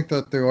 I think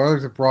that the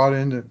Oilers have brought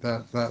in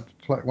that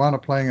wound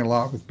up playing a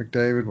lot with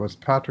McDavid was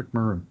Patrick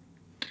Maroon.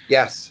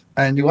 Yes,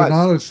 And he you would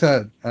not was. have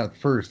said at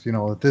first,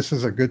 that this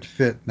is a good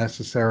fit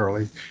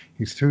necessarily.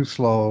 He's too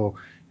slow.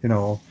 You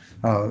know,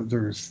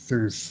 there's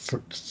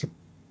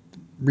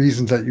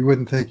reasons that you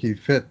wouldn't think he'd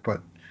fit,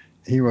 but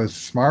he was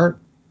smart.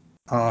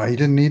 He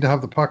didn't need to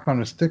have the puck on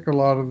his stick a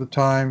lot of the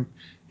time.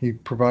 He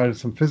provided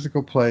some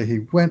physical play. He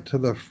went to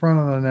the front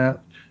of the net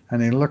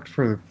and he looked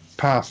for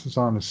passes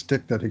on his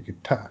stick that he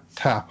could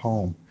tap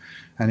home.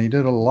 And he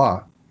did a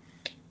lot.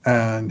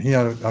 And he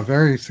had a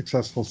very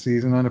successful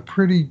season and a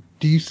pretty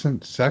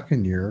decent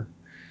second year,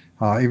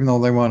 even though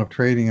they wound up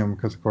trading him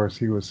because, of course,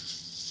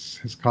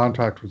 his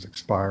contract was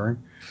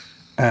expiring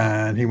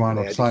and he wound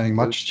They up had to signing keep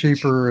much Lucic.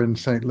 cheaper in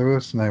St.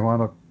 Louis, and they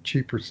wound up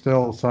cheaper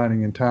still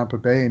signing in Tampa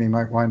Bay, and he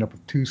might wind up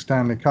with two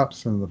Stanley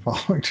Cups in the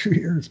following 2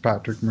 years,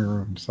 Patrick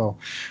Maroon. So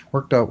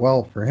worked out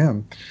well for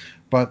him.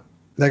 But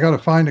they got to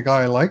find a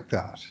guy like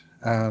that,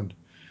 and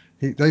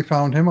they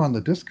found him on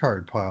the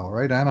discard pile,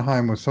 right?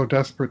 Anaheim was so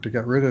desperate to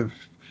get rid of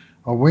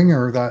a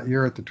winger that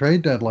year at the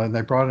trade deadline.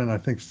 They brought in, I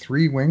think,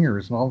 three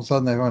wingers, and all of a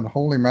sudden they went,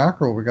 "Holy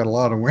mackerel, we got a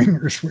lot of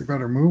wingers. We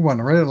better move one."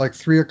 Right at like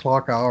 3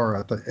 o'clock hour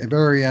at the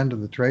very end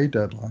of the trade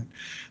deadline,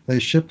 they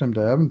shipped him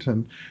to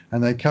Edmonton,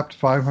 and they kept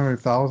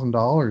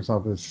 $500,000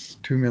 of his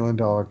 $2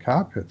 million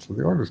cap hit. So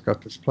the Oilers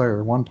got this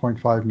player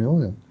 1.5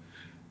 million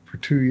for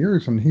 2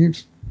 years, and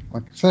he's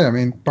like I say, I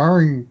mean,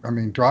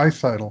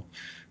 Draisaitl,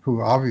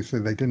 who obviously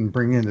they didn't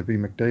bring in to be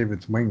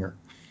McDavid's winger,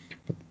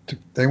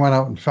 they went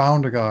out and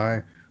found a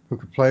guy who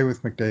could play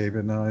with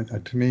McDavid.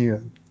 And to me,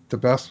 the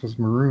best was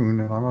Maroon.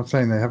 And I'm not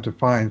saying they have to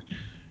find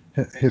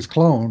his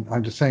clone.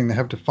 I'm just saying they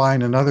have to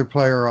find another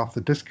player off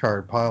the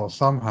discard pile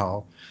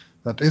somehow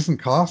that isn't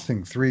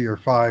costing $3 or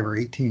 $5 or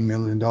 $18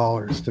 million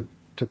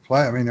to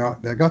play. I mean,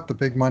 they got the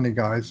big money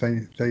guys.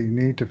 They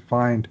need to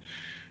find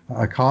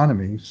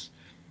economies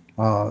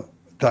uh,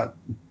 that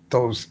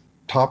those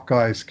top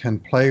guys can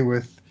play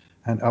with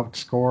and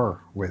outscore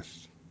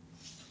with.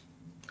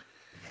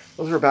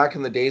 Those were back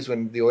in the days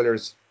when the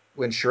Oilers,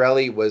 when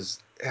Chiarelli was,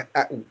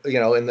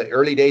 in the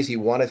early days, he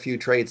won a few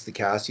trades: the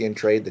Kassian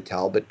trade, the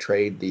Talbot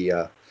trade,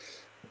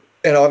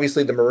 and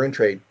obviously the Maroon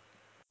trade.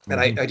 And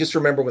Mm-hmm. I just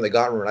remember when they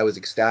got Maroon, I was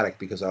ecstatic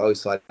because I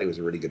always thought he was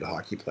a really good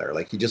hockey player.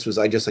 Like he just was,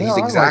 Yeah, he's I liked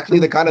exactly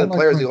him. the kind I of liked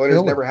players him the in Oilers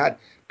Philly. never had.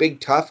 Big,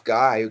 tough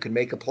guy who can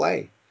make a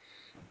play.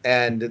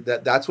 And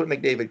that's what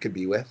McDavid could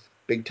be with.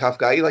 Big, tough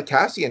guy. Like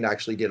Kassian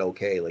actually did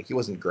okay. Like he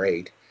wasn't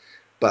great.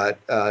 But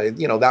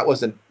that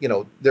wasn't.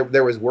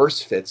 There was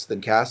worse fits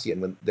than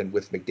Kassian than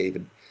with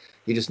McDavid.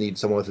 You just need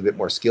someone with a bit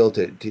more skill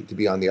to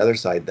be on the other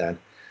side then.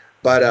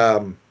 But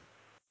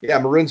yeah,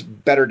 Maroon's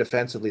better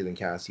defensively than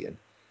Kassian.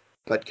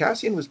 But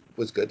Kassian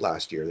was good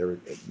last year. There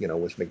were,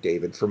 with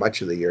McDavid for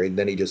much of the year, and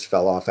then he just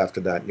fell off after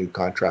that new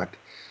contract.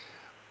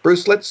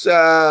 Bruce, let's.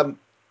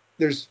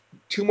 There's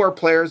two more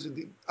players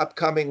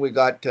upcoming. We're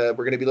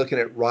going to be looking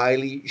at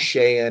Riley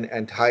Sheahan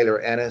and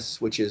Tyler Ennis,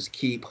 which is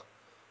keep,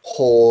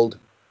 hold,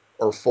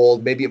 or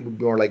fold. Maybe it would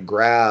be more like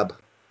grab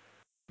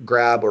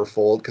or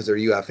fold because they're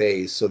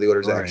UFAs. So the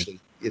orders Right. actually,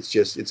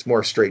 it's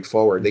more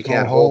straightforward. They There's no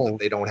can't hold them. hold.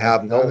 They don't They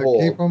have no either keep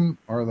hold. them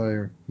or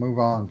they move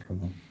on from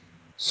them.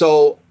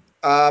 So,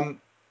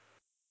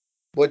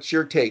 what's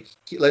your take?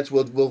 Let's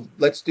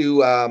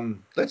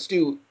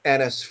do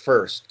Ennis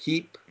first.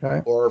 Keep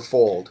Okay. or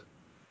fold.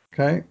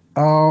 Okay.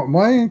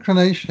 My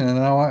inclination, and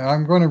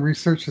I'm going to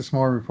research this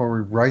more before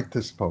we write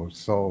this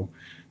post. So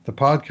the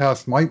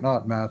podcast might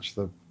not match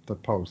the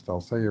post.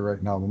 I'll say it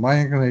right now. But my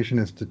inclination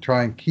is to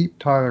try and keep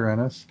Tyler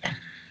Ennis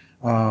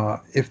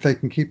if they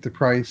can keep the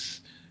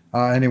price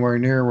anywhere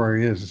near where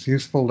he is. It's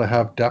useful to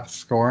have depth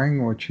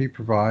scoring, which he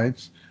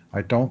provides.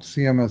 I don't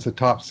see him as a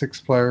top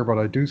six player, but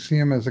I do see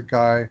him as a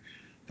guy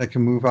that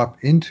can move up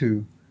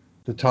into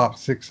the top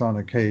six on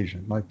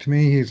occasion. Like to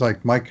me, he's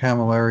like Mike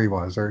Camilleri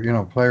was, or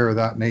player of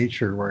that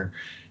nature, where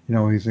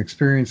he's an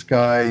experienced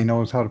guy. He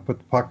knows how to put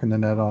the puck in the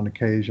net on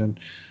occasion.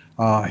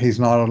 He's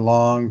not a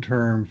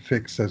long-term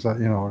fix as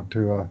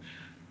to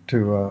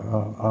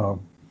a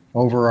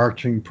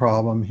overarching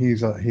problem.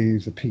 He's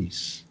a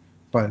piece,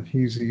 but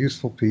he's a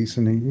useful piece,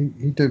 and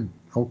he did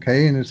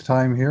okay in his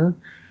time here.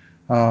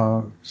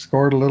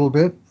 Scored a little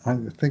bit. I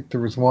think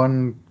there was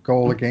one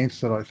goal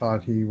against that I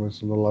thought he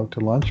was a little out to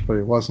lunch, but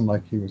it wasn't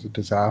like he was a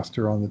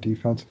disaster on the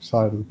defensive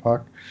side of the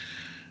puck.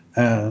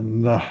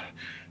 And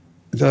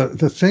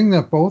the thing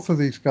that both of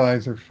these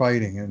guys are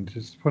fighting, and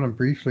just to put them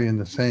briefly in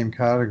the same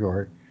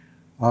category,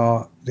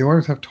 the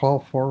Oilers have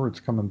 12 forwards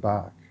coming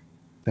back.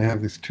 They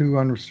have these two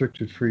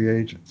unrestricted free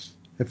agents.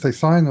 If they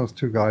sign those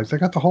two guys, they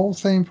got the whole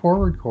same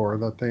forward core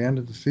that they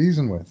ended the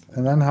season with.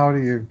 And then how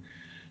do you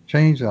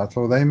change that?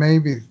 So they may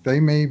be,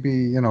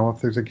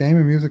 if there's a game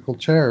of musical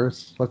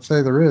chairs, let's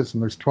say there is,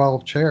 and there's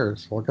 12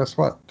 chairs, well, guess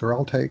what? They're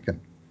all taken.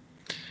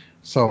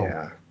 So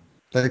Yeah.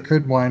 they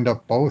could wind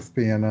up both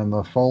being in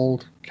the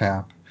fold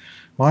camp.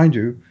 Mind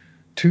you,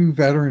 two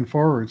veteran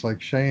forwards like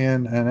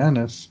Sheahan and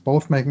Ennis,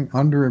 both making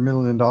under $1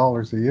 million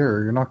a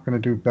year. You're not going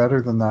to do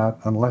better than that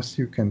unless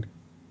you can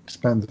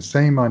spend the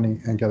same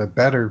money and get a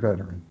better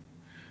veteran.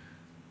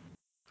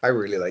 I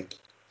really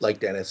like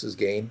Dennis's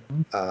game.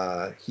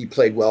 He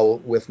played well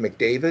with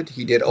McDavid.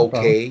 He did Not bad.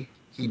 okay.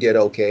 He did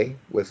okay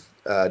with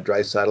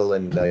Draisaitl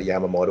and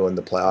Yamamoto in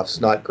the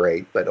playoffs. Not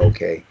great, but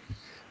okay.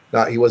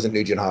 Not He wasn't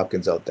Nugent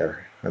Hopkins out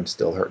there. I'm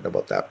still hurting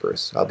about that,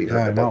 Bruce. I'll be Yeah,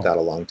 hurting I about know. that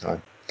a long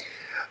time.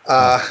 But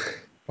Uh,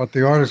 but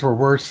the Oilers were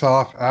worse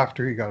off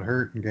after he got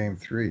hurt in Game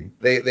 3.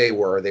 they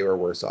were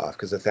worse off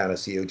because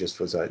Athanasiou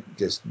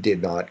just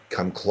did not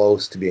come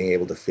close to being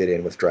able to fit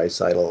in with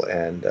Draisaitl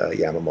and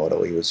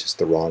Yamamoto. He was just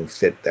the wrong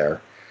fit there.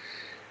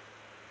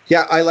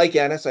 Yeah, I like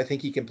Ennis. I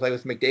think he can play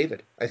with McDavid.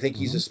 I think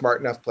he's Hmm. a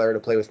smart enough player to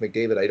play with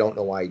McDavid. I don't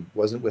know why he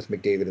wasn't with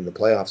McDavid in the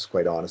playoffs,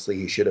 quite honestly.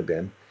 He should have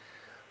been.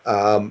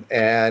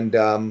 And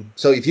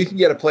so if you can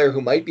get a player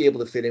who might be able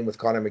to fit in with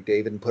Connor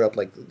McDavid and put up,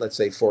 like, let's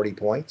say 40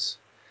 points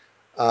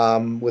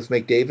with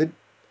McDavid,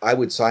 I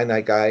would sign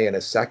that guy in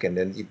a second.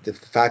 And the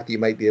fact that you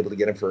might be able to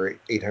get him for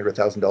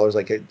 $800,000,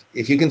 like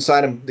if you can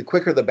sign him, the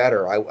quicker the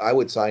better. I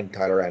would sign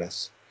Tyler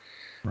Ennis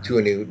to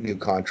a Right. new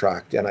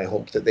contract, and I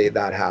hope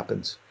that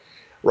happens.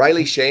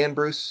 Riley Sheahan,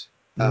 Bruce.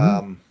 Hmm.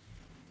 Um,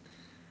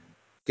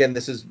 Again,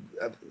 this is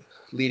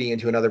leading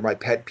into another of my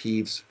pet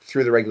peeves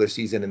through the regular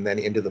season and then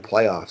into the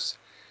playoffs.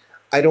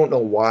 I don't know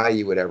why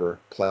you would ever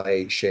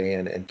play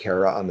Sheahan and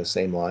Kara on the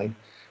same line.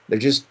 They're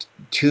just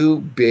two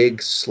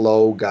big,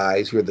 slow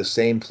guys who are the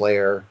same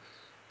player,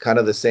 kind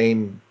of the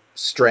same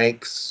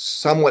strengths,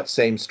 somewhat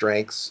same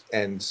strengths,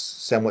 and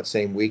somewhat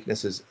same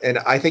weaknesses. And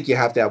I think you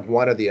have to have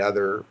one or the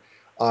other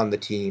on the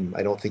team.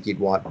 I don't think you'd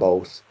want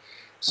both.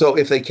 So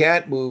if they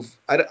can't move,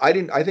 I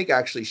didn't. I think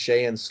actually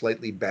Sheahan's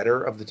slightly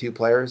better of the two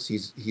players.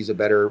 He's a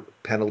better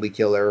penalty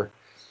killer,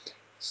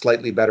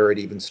 slightly better at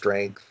even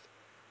strength,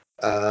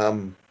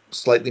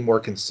 slightly more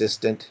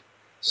consistent.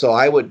 So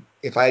I would,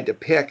 if I had to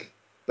pick,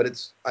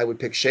 I would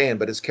pick Sheahan.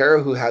 But it's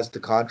Kara who has the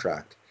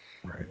contract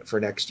Right. for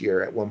next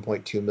year at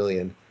 1.2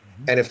 million.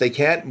 Mhm. And if they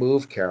can't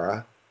move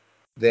Kara,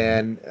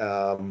 then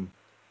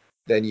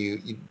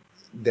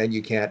then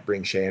you can't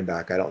bring Sheahan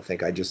back. I don't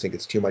think. I just think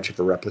it's too much of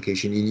a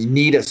replication. You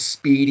need a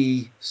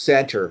speedy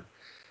center.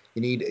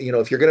 You need,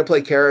 if you're going to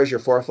play Kara as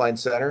your fourth line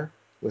center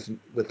with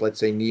let's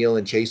say Neil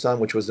and Chase on,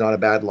 which was not a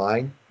bad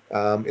line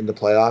in the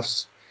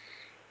playoffs.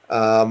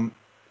 Um,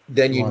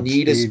 then You you want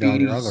need a speed on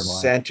your speedy other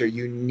line. center.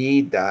 You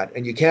need that,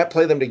 and you can't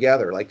play them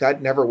together. Like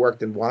that never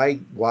worked. And why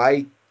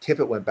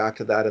Tippett went back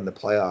to that in the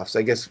playoffs?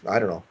 I guess I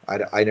don't know.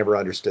 I never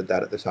understood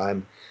that at the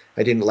time.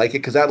 I didn't like it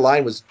because that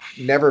line was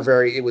never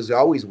very. It was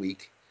always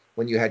weak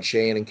when you had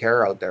Sheahan and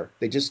Kara out there.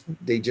 They just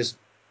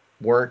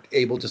weren't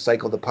able to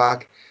cycle the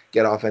puck,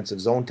 get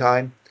offensive zone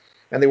time,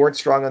 and they weren't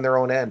strong on their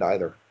own end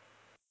either.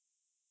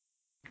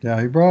 Yeah,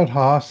 he brought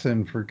Haas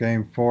in for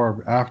Game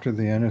 4 after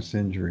the Ennis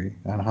injury,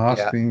 and Haas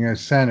Yeah, being a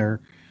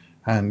center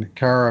and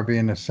Kara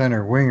being a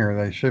center winger,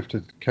 they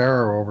shifted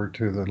Kara over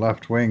to the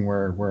left wing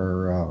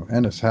where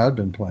Ennis had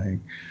been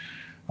playing,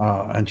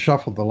 and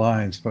shuffled the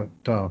lines. But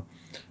uh,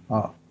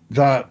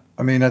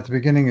 I mean, at the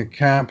beginning of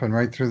camp and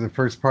right through the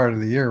first part of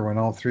the year when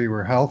all three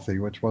were healthy,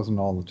 which wasn't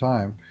all the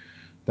time,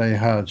 they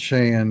had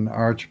Sheahan,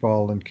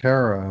 Archibald, and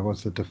Kara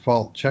was the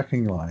default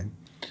checking line.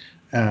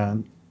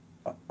 And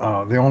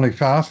the only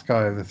fast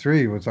guy of the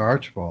three was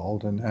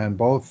Archibald, and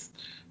both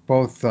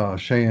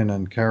Sheahan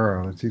and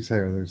Kara, as you say,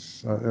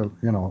 there's a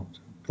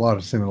lot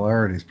of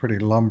similarities. Pretty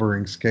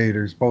lumbering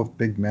skaters, both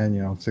big men,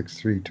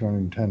 6'3",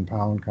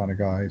 210-pound kind of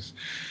guys.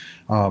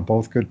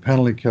 Both good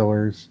penalty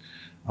killers.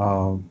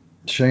 Uh,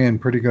 Sheahan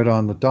pretty good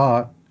on the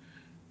dot,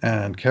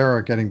 and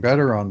Kara getting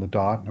better on the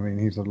dot. I mean,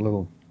 he's a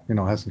little,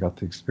 hasn't got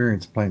the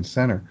experience playing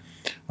center,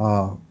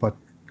 but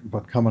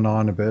coming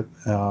on a bit.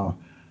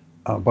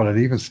 But at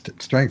even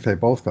strength, they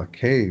both got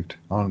caved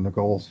on the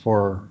goals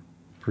for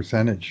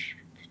percentage.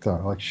 So,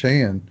 like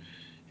Sheahan,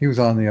 he was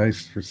on the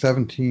ice for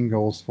 17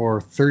 goals for,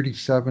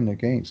 37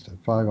 against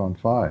at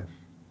 5-on-5,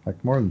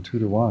 like more than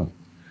 2-1.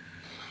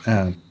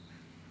 And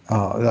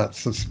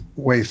that's a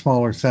way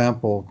smaller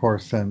sample, of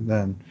course,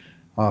 than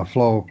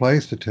flow play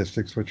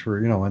statistics, which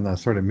were, in the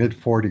sort of mid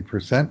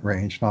 40%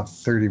 range, not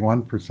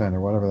 31% or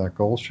whatever that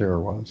goal share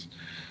was,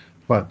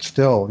 but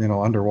still,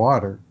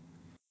 underwater.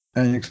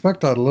 And you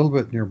expect that a little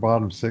bit in your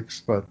bottom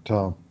six, but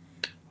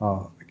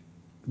uh,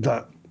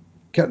 that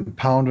getting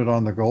pounded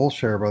on the goal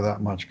share by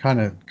that much kind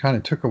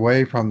of took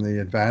away from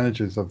the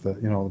advantages of the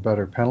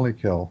better penalty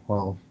kill.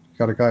 Well, you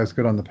got a guy who's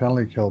good on the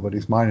penalty kill, but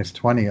he's minus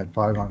 20 at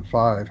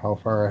 5-on-5. How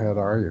far ahead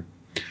are you?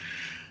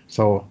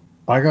 So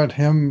I got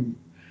him.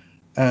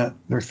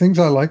 There's things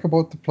I like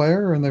about the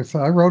player, and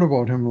I wrote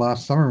about him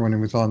last summer when he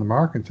was on the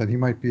market and said he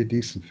might be a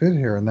decent fit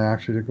here, and they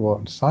actually did go out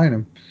and sign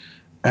him.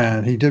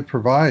 And he did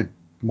provide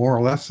more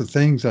or less the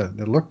things that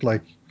it looked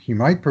like he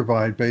might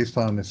provide based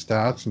on his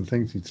stats and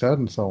things he'd said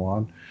and so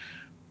on.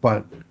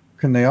 But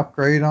can they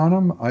upgrade on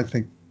him? I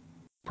think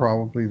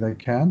probably they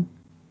can.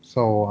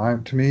 So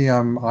to me,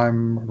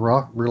 I'm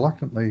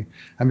reluctantly,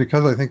 and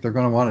because I think they're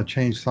going to want to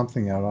change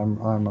something out, I'm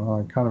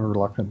kind of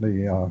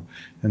reluctantly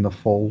in the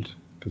fold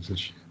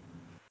position.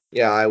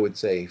 yeah, I would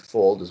say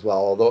fold as well.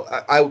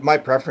 Although my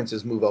preference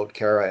is move out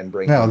Kara and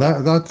bring Yeah, him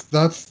back.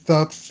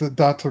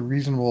 that's a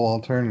reasonable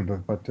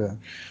alternative. But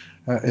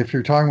if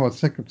you're talking about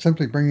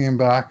simply bringing him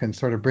back and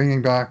sort of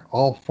bringing back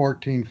all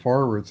 14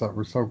 forwards that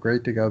were so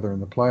great together in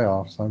the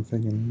playoffs, I'm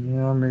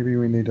thinking, maybe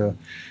we need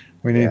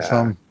Yeah,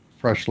 some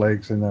fresh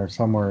legs in there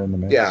somewhere in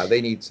the yeah, mix.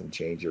 they need some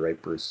change. You're right,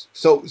 Bruce.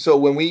 So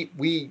when we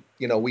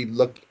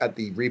look at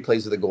the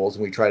replays of the goals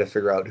and we try to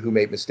figure out who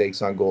made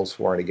mistakes on goals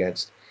for and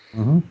against.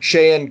 Hmm.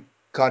 Sheahan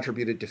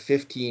contributed to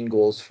 15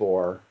 goals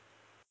for,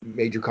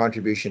 major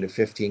contribution to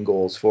 15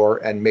 goals for,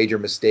 and major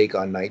mistake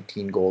on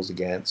 19 goals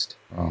against,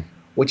 Oh,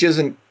 which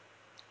isn't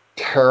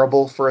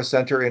terrible for a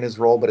center in his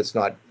role, but it's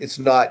not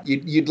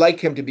you'd like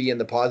him to be in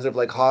the positive.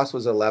 Like Haas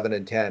was 11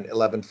 and 10,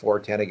 11 4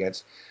 10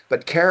 against.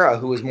 But Kara,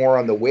 who was more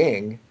on the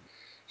wing,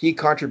 he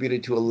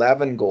contributed to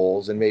 11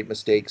 goals and made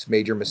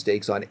major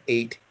mistakes on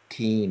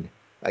 18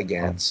 oh,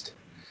 against.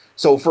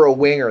 So for a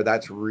winger,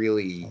 that's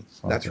really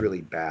that's not that's good.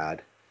 really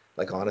bad.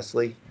 Like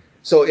honestly.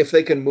 So if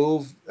they can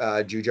move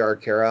Jujar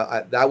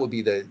Kara, that would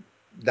be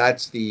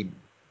that's the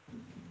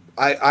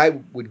I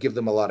would give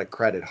them a lot of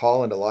credit.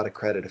 Holland a lot of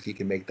credit if he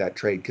can make that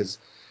trade because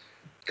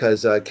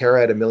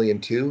Kara at 1 million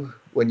too.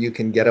 When you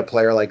can get a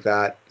player like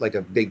that, like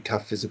a big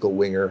tough physical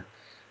winger,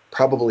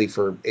 probably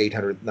for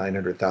 800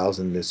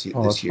 900,000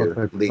 Oh, this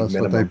year league that's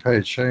what they minimum.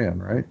 paid Sheehan,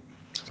 right?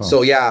 So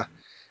So yeah,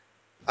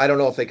 I don't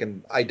know if they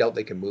can. I doubt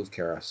they can move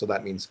Kara. So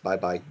that means bye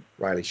bye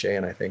Riley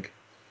Sheahan, I think,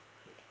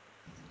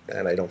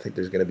 and I don't think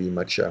there's going to be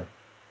much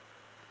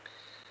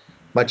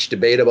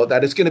debate about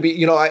that. It's going to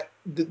be,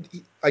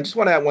 I just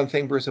want to add one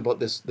thing, Bruce, about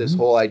this mhm.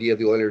 whole idea of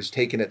the Oilers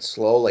taking it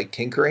slow, like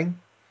tinkering.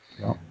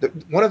 Yeah.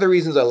 One of the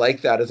reasons I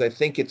like that is I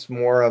think it's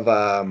more of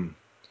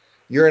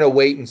you're in a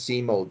wait and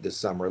see mode this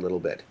summer a little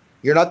bit.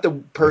 You're not the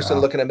person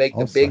Yeah. looking to make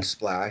the I'll say. big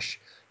splash.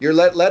 You're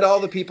let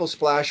all the people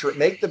splash or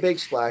make the big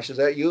splashes.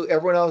 That you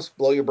everyone else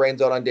blow your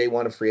brains out on day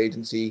one of free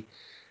agency,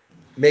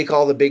 make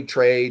all the big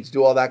trades,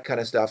 do all that kind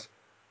of stuff.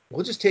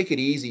 We'll just take it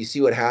easy,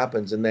 see what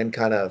happens, and then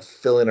kind of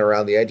fill in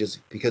around the edges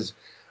because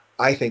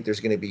I think there's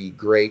going to be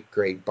great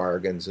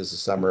bargains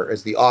as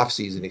the off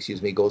season,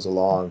 excuse me, goes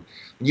along.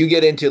 When you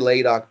get into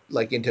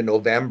like into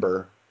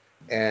November,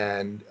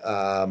 and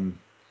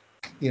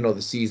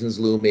the season's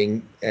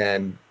looming,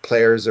 and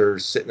players are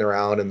sitting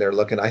around and they're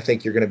looking. I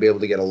think you're going to be able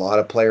to get a lot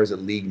of players at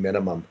league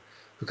minimum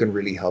who can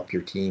really help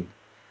your team,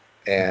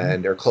 Mhm.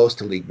 and they're close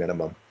to league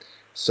minimum.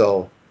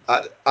 So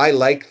I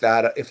like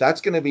that. If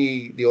that's going to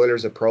be the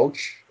Oilers'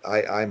 approach,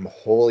 I'm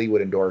wholly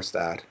would endorse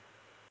that.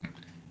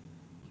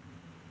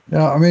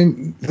 Yeah, I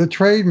mean, the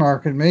trade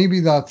market, maybe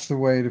that's the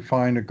way to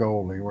find a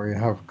goalie where you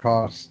have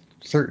cost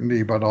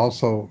certainty, but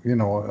also,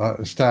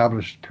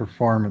 established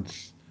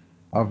performance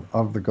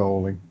of the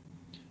goalie.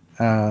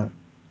 Uh,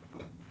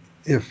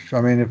 if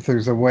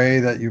there's a way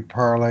that you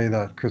parlay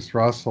that Chris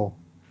Russell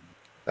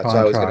That's what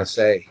I was going to contract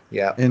say.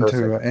 Yeah, into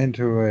perfect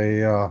into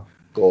a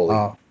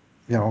goalie. uh,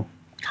 you know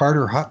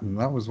Carter Hutton.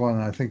 That was one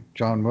I think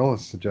John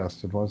Willis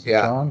suggested. Was it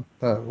Yeah, John?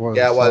 That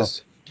yeah, it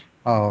was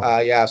was.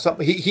 uh, Yeah,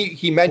 something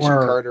he mentioned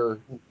where Carter.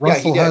 Yeah, he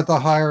Russell did. had the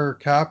higher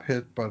cap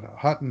hit, but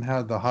Hutton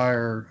had the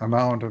higher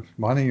amount of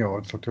money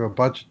owed. So to a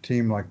budget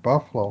team like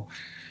Buffalo,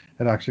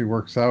 it actually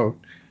works out.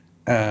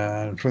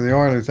 And for the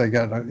Oilers, they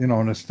get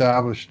an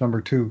established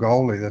number two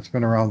goalie that's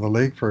been around the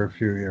league for a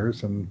few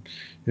years, and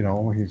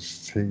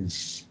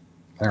he's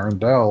Aaron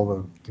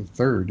Dell the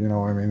third.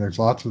 I mean, there's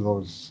lots of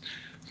those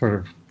sort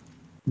of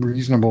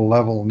reasonable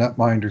level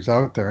netminders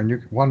out there,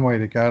 and one way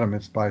to get them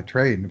is by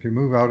trade. And if you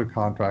move out a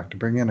contract to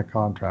bring in a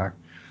contract,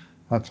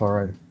 that's all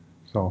right.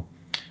 So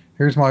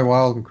here's my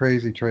wild and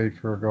crazy trade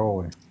for a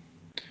goalie.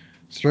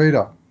 Straight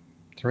up,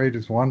 trade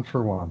is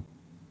 1-for-1.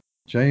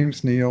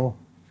 James Neal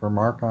for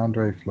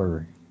Marc-Andre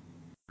Fleury.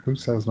 Who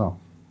says no?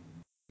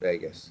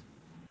 Vegas.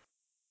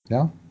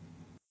 Yeah.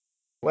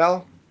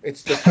 Well,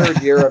 it's the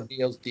third year of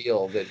Neil's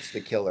deal that's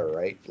the killer,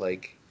 right?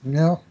 Like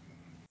Yeah.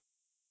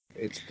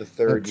 it's the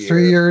third It's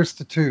 3 year. years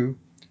to 2,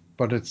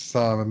 but it's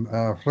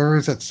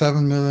Fleury's at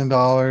 $7 million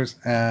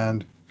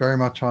and very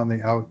much on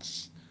the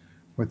outs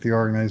with the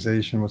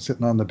organization. Was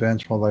sitting on the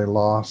bench while they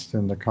lost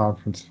in the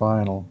conference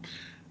final,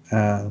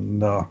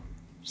 and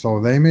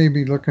so they may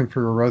be looking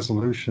for a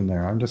resolution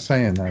there. I'm just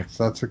saying that's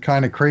the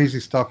kind of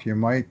crazy stuff you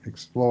might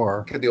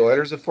explore. Could the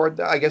Oilers afford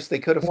that? I guess they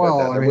could afford Well,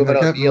 that. I They're mean, moving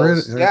they're out getting rid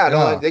of Neil's. Yeah,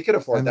 no, yeah, they could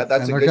afford that.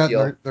 That's and a they're good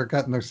getting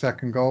deal. their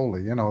second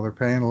goalie. They're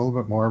paying a little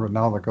bit more, but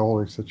now the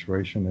goalie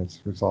situation is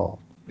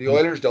resolved. The I'm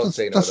Oilers don't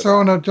say no just to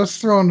that.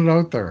 throwing it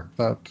out there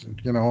that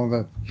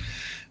that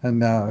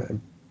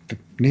and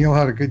Neil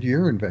had a good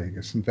year in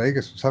Vegas, and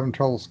Vegas was having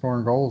trouble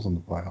scoring goals in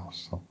the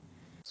playoffs. So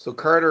So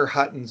Carter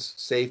Hutton's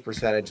save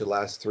percentage the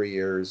last 3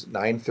 years,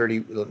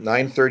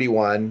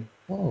 931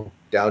 whoa,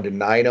 down to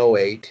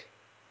 908,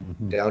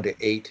 hmm down to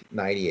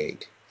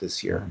 898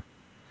 this year. yeah.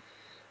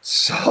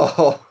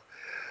 So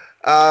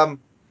um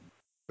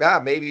yeah,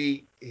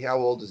 maybe how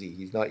old is he?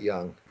 He's not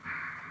young.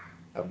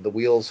 The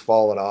wheels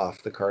fallen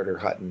off the Carter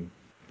Hutton.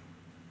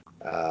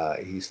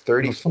 He's Some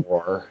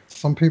 34.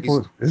 He's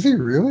people, is he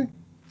really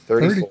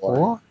 34.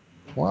 34?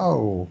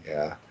 Wow,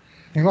 Yeah.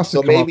 he must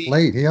So have come up maybe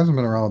late. He hasn't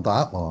been around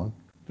that long.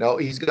 no,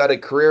 he's got a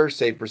career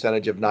save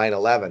percentage of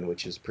 911,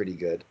 which is pretty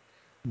good.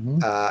 Hmm.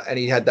 And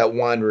he had that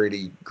one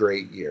really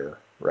great year,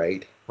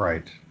 right?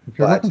 Right. If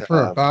you're looking But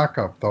for a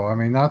backup, though, I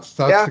mean that's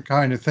yeah, the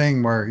kind of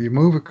thing where you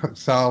move a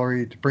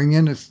salary to bring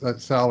in a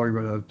salary,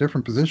 but a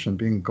different position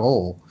being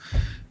goal.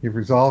 You've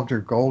resolved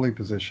your goalie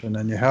position,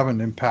 and you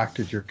haven't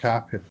impacted your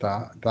cap hit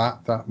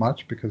that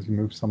much because you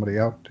moved somebody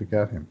out to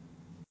get him.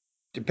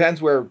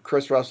 depends where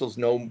Chris Russell's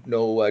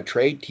no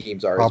trade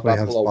teams are. Is Probably has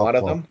Buffalo one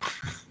of Buffalo. them?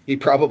 He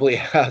probably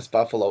has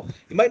Buffalo.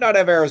 He might not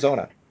have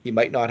Arizona. He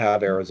might not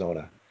have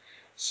Arizona.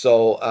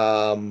 So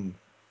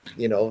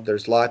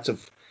there's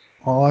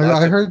Well, lots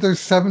I of heard there's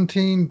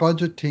 17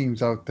 budget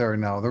teams out there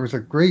now. There was a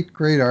great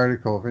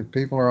article. If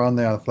people are on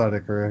the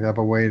Athletic or have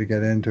a way to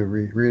get into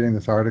reading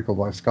this article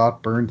by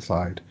Scott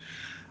Burnside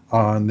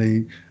on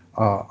the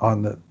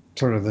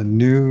sort of the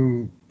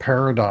new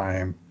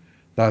paradigm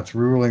that's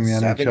ruling the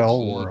NHL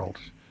 17. world.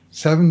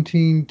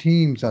 17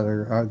 teams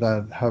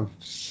that have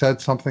said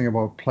something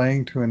about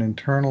playing to an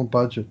internal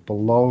budget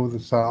below the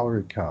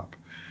salary cap.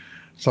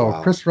 So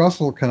Wow. Chris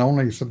Russell can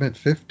only submit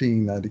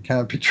 15 that he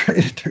can't be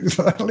traded to.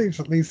 So that leaves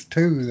at least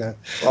two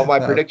Well, my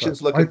that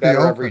prediction's looking might be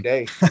better every open.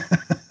 day.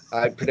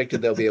 I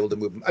predicted they'll be able to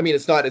move him. I mean,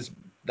 it's not as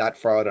that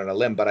far out on a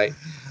limb, but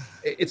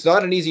it's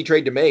not an easy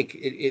trade to make.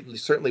 It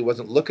certainly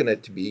wasn't looking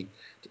it to be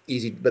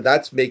easy, but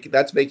that's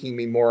making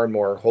me more and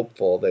more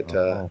hopeful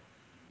Oh,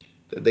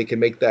 that they can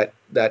make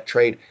that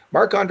trade.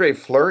 Marc Andre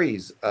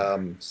Fleury's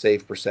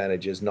save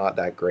percentage is not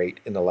that great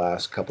in the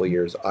last couple of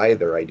years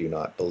either. I do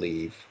not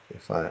believe.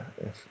 If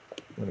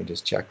let me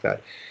just check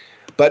that.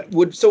 But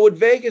would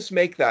Vegas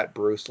make that,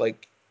 Bruce?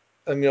 Like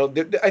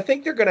I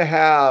think they're going to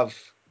have.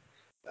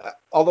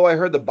 Although I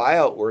heard the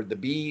buyout word, the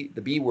B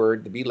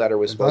word, the B letter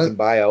was That spoken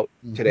buyout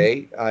mhm.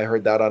 today. I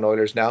heard that on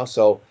Oilers now.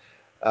 So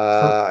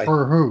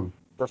For who?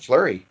 for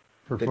Fleury,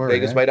 For that Fleury,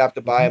 Vegas eh? might have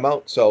to buy Hmm. him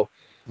out. So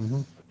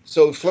Hmm.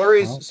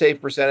 Fleury's Well,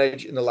 save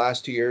percentage in the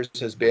last 2 years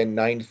has been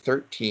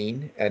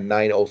 913 and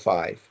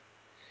 905.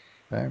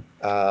 okay.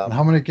 And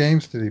how Um, many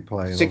games did he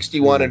play those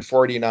 61 3 years? and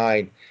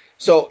 49.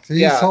 So See,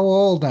 he's so yeah,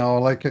 old now.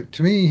 Like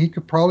to me, he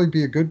could probably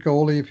be a good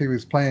goalie if he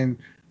was playing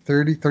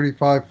 30,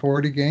 35,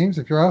 40 games.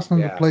 If you're asking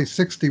him to yeah, play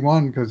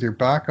 61 because your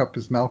backup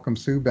is Malcolm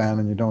Subban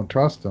and you don't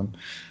trust him,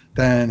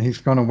 then he's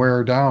going to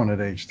wear down at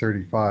age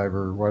 35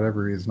 or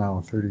whatever he is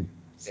now, 30,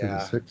 yeah.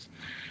 36.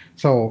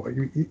 So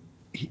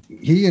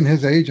he and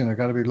his agent have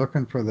got to be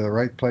looking for the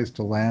right place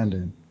to land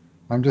in.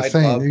 I'm just I'd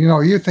saying,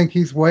 love. you think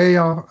he's way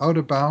out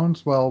of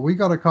bounds. Well, we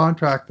got a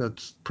contract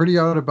that's pretty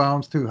out of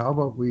bounds too. How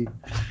about we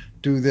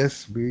do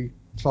this? We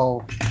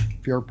solve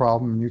your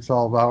problem and you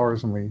solve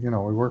ours, and we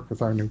work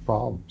with our new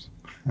problems.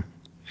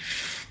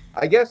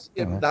 I guess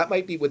Uh, that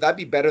might be. Would that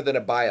be better than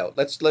a buyout?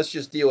 Let's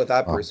just deal with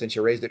that, oh, Bruce. Since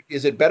you raised it,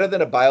 is it better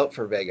than a buyout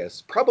for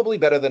Vegas? Probably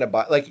better than a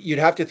buy. Like you'd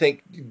have to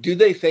think. Do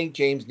they think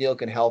James Neal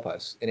can help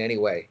us in any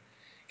way?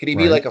 Could he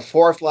be right. like a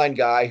fourth line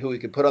guy who we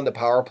could put on the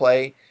power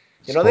play?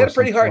 They had Score a some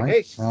pretty hard. Hey,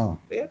 points. Oh.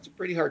 they had a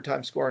pretty hard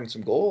time scoring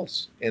some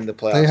goals in the They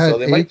playoffs. So had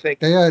they might eight. think.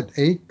 They had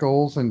 8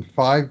 goals in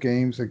 5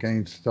 games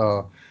against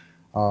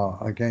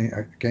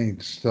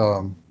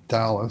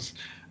Dallas,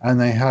 and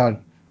they had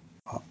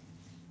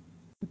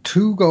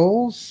 2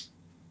 goals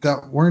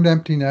that weren't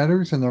empty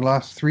netters in their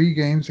last 3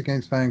 games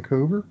against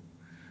Vancouver.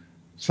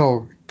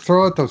 So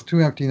throw out those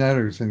 2 empty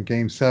netters in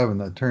Game 7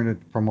 that turned it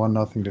from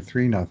 1-0 to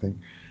 3-0.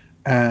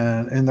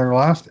 And in their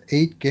last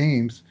 8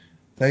 games,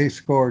 they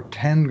scored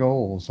 10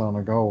 goals on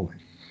a goalie.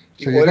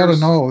 The So you got to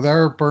Oilers, know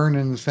they're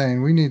burning and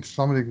saying we need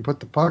somebody who can put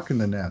the puck in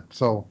the net.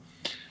 So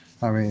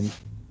I mean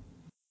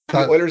the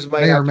that Oilers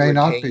might may or have to may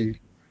not retain. be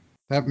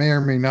that may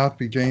or may not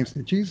be James.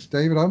 Geez,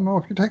 David, I don't know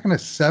if you're taking a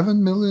 $7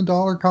 million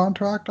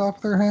contract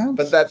off their But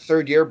hands. that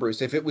third year,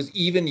 Bruce, if it was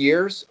even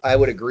years, I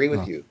would agree with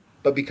No. you.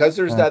 But because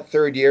there's Uh, that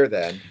third year,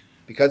 then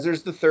because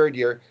there's the third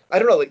year, I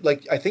don't know.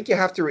 Like I think you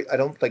have to. I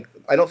don't think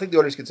the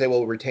owners could say, "Well,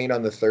 we'll retain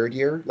on the third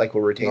year." Like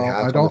we'll retain no,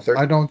 half on the third.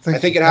 I don't I think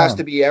you think it has to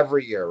can. be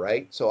every year,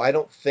 right? So I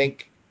don't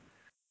think.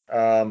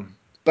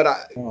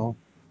 But No.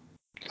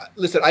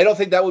 listen, I don't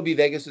think that would be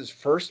Vegas's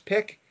first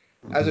pick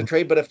as a Mhm.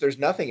 trade. But if there's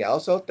nothing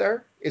else out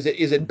there, is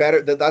it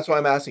better? That's why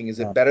I'm asking. Is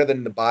it Yeah. better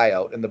than the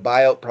buyout? And the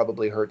buyout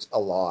probably hurts a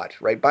lot,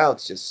 right?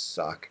 Buyouts just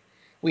suck.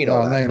 We know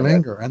Yeah, and that they from it.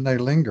 linger and they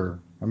linger.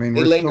 I mean,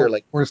 They linger.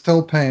 Like, we're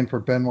still paying for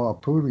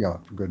Benoit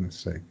Pouliot for goodness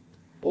sake.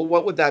 well,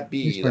 what would that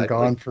He's be? been That like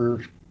gone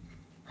for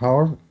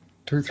however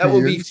two, that three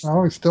would be years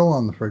now. He's still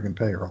on the friggin'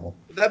 payroll.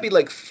 would that be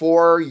like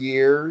 4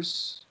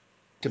 years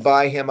to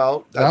buy him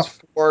out? That's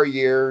Yep. 4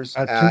 years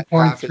At two at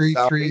point half his three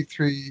three salary.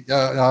 three,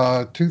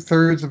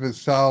 2/3 of his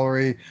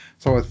salary,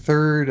 so a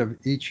third of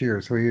each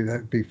year. So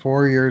he'd be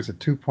 4 years at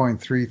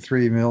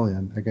 2.33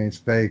 million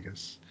against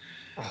Vegas.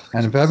 Oh,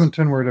 And if jeez.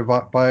 Edmonton were to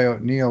buy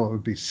out Neil, it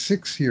would be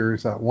 6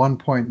 years at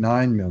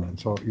 1.9 million.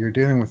 So you're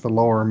dealing with the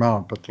lower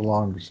amount, but the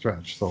longer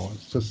stretch. So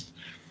it's just,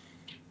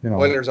 you know,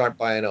 Oilers aren't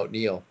buying out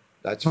Neil.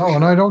 That's for no,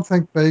 and I sure. don't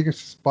think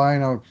Vegas is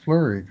buying out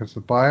Fleury because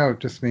the buyout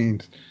just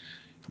means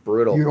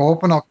Brutal. you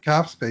open up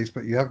cap space,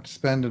 but you have to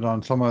spend it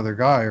on some other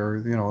guy, or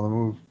the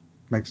move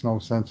makes no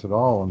sense at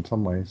all in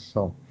some ways.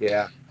 So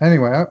Yeah,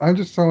 anyway, I'm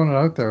just throwing it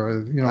out there. I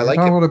You're like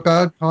talking it. about a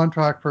bad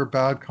contract for a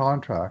bad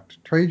contract.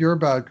 Trade your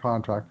bad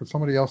contract for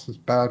somebody else's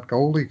bad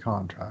goalie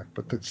contract,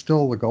 but that's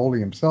still the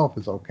goalie himself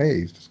is okay.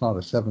 He's just not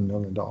a $7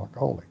 million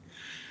goalie.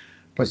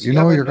 But Does he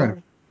have a you're going to.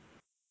 no?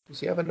 Does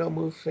he have a no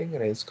move thing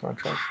in his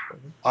contract?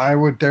 I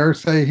would dare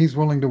say he's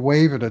willing to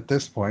waive it at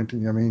this point.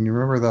 And, I mean, you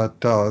remember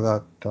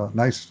that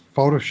nice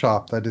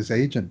Photoshop that his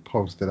agent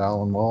posted,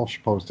 Alan Walsh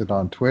posted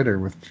on Twitter,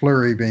 with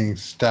Fleury being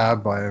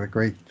stabbed by the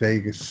great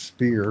Vegas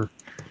spear.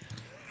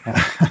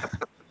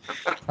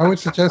 I would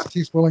suggest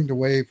he's willing to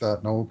waive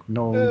that no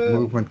Oh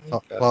movement my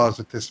God, clause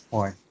at this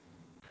point.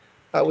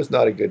 that was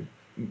not a good.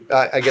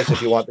 I guess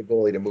if you want the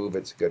goalie to move,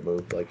 it's a good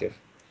move. Like if,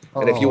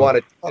 and if you Oh, want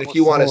to, that if was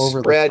you so want to over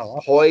the spread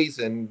top.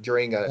 poison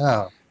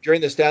Yeah,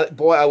 during the stat,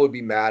 boy, I would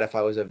be mad if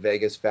I was a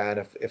Vegas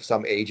fan if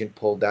some agent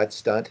pulled that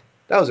stunt.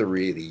 That was a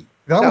really,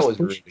 that was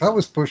really, That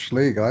was Bush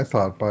League, I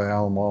thought, by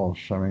Alan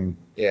Walsh.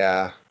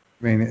 yeah.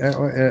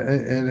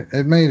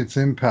 It made its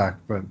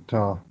impact, but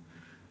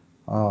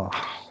uh,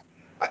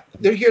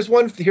 Here's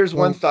one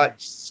so thought.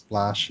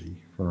 splashy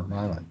for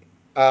my liking.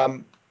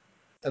 Um,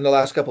 in the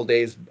last couple of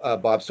days,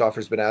 Bob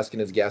Stauffer's been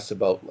asking his guests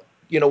about,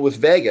 with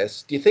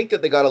Vegas, do you think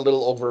that they got a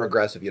little over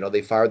aggressive?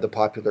 They fired the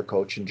popular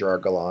coach in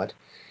Gerard Gallant.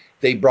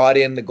 They brought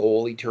in the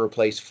goalie to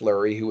replace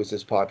Fleury, who was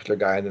this popular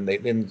guy, and then they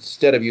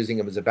instead of using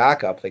him as a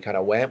backup, they kind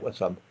of went with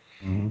him.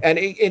 Hmm. And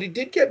it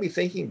did get me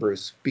thinking,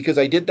 Bruce, because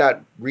I did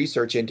that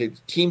research into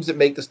teams that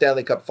make the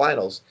Stanley Cup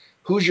Finals.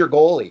 Who's your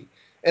goalie?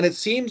 And it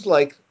seems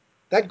like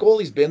that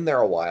goalie's been there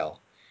a while.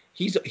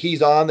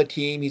 He's on the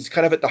team. He's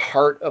kind of at the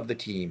heart of the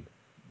team,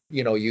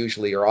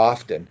 usually or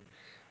often.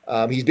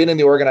 He's been in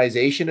the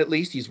organization at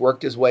least. He's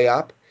worked his way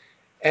up,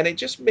 and it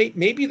just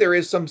maybe there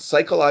is some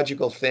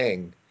psychological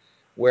thing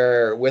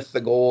where with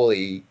the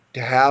goalie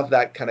to have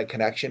that kind of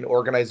connection,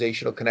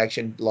 organizational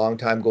connection,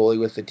 longtime goalie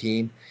with the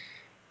team.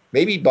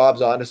 Maybe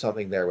Bob's onto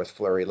something there with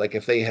Fleury. Like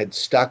if they had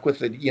stuck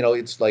with it,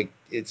 it's like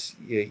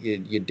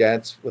you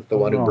dance with the I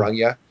one don't who know. brung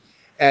you,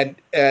 and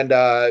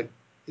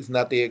isn't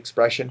that the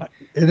expression?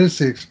 It is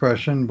the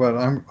expression, but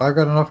I've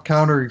got enough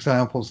counter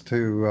examples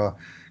to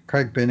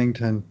Craig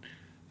Binnington.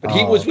 But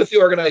he Uh, was with the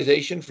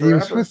organization he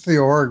was forever. with the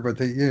org, but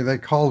they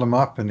called him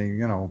up,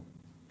 and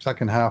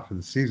second half of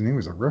the season he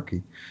was a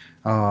rookie.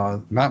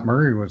 Matt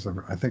Murray was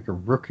I think a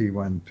rookie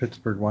when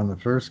Pittsburgh won the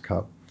first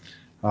cup.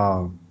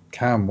 Uh,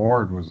 Cam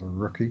Ward was a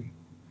rookie,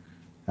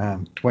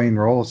 and Dwayne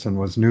Rollison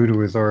was new to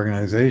his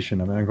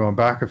organization. I mean, I'm going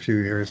back a few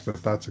years,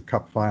 but that's a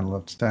cup final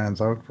that stands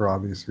out for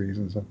obvious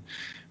reasons. I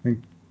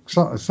mean,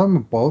 some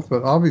of both,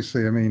 but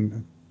obviously, I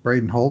mean,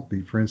 Braden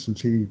Holtby, for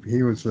instance,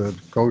 he was the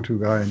go-to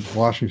guy in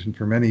Washington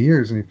for many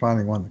years, and he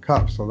finally won the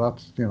cup. So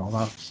that's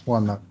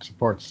one that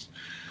supports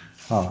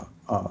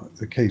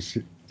the case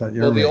that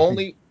you're Well, the making.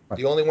 only But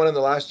the only one in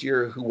the last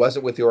year who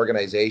wasn't with the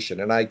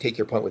organization, and I take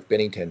your point with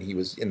Binnington, he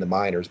was in the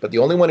minors, but the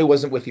only one who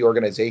wasn't with the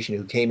organization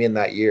who came in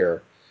that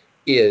year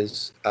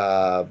is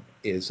the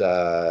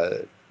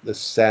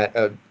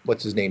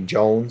what's his name,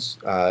 Jones?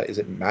 Is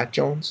it Matt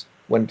Jones?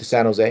 Went to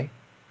San Jose.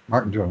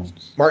 Martin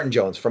Jones, Martin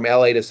Jones from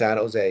LA to San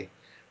Jose.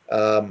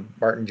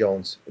 Martin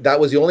Jones. That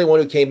was the only one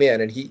who came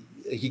in, and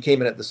he came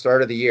in at the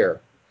start of the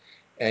year,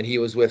 and he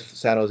was with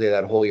San Jose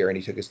that whole year, and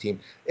he took his team.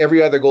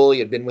 Every other goalie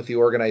had been with the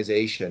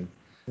organization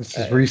this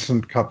uh, is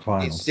recent cup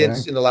finals, eh?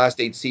 since in the last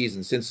 8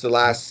 seasons, since the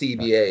last Yeah.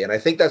 CBA, and I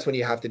think that's when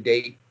you have to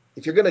date.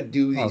 If you're going to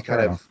do Oh, these fair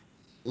kind enough. of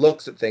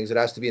looks at things, it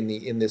has to be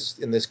in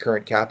this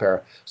current cap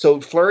era.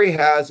 So Fleury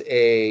has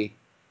a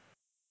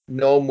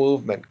no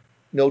movement,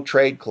 no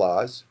trade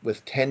clause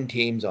with 10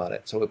 teams on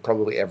it. So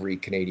probably every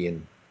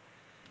Canadian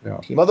Yeah.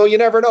 team. Although you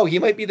never know, he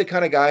might be the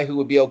kind of guy who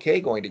would be okay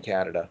going to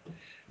Canada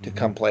to Mhm.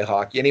 come play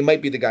hockey, and he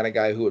might be the kind of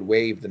guy who would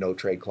waive the no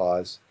trade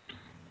clause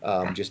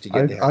just to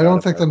get the I heck out don't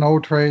of think the there. no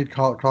trade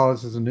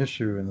clause is an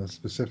issue in the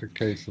specific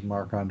case of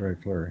Marc Andre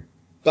Fleury.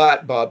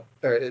 But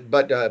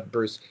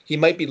Bruce, he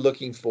might be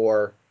looking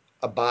for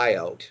a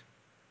buyout.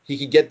 He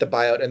could get the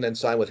buyout and then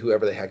sign with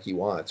whoever the heck he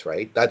wants,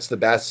 right? That's the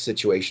best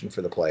situation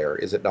for the player,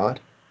 is it not?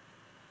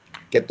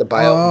 Get the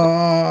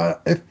buyout.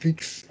 If he,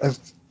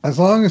 as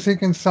long as he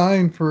can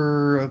sign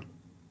for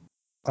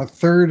a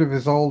third of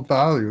his old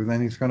value,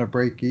 then he's going to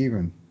break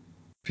even.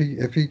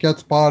 If he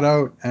gets bought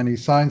out and he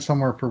signs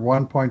somewhere for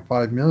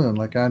 1.5 million,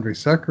 like Andrei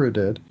Sekera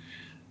did,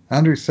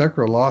 Andrei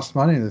Sekera lost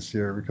money this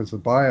year because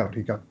of buyout.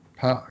 He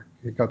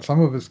got some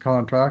of his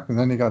contract and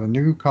then he got a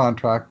new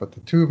contract, but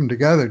the two of them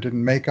together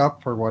didn't make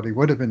up for what he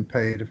would have been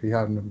paid if he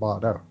hadn't been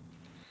bought out.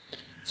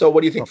 So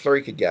what do you So think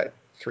Flurry could get?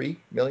 3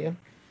 million,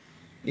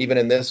 even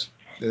in this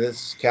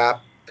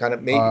cap kind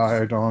of maybe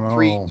I don't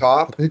three know if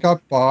top he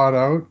got bought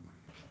out.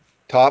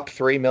 top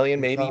 3 million,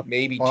 He maybe got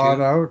maybe bought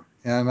two. out,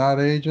 and that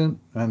agent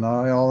and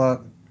all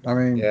that. I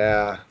mean,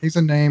 Yeah, he's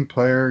a name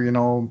player,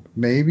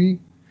 maybe,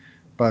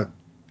 but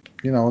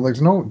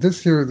there's no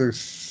this year. There's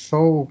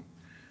so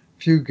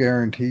few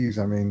guarantees.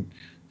 I mean,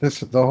 the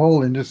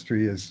whole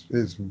industry is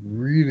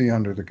really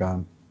under the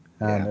gun,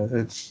 and yeah.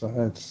 it's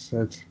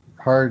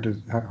hard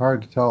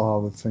to tell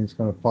how this thing's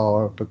going to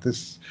fall out. But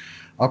this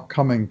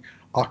upcoming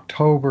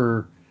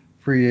October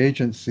free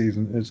agent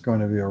season is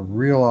going to be a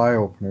real eye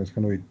opener. It's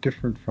going to be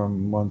different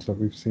from ones that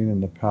we've seen in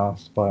the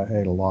past by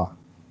a lot.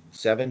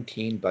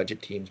 17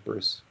 budget teams,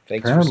 Bruce.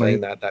 Thanks for saying Apparently,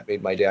 that. That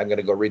made my day. I'm going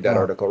to go read that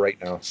uh, article right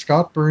now.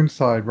 Scott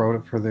Burnside wrote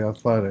it for the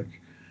Athletic,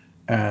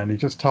 and he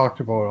just talked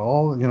about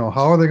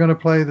how are they going to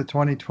play the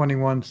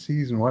 2021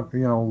 season?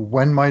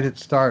 When might it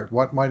start?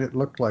 What might it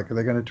look like? Are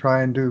they going to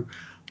try and do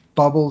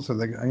bubbles? Are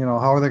they,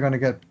 how are they going to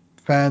get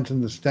fans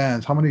in the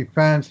stands? How many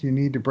fans do you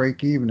need to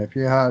break even? If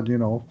you had,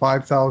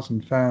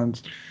 5,000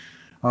 fans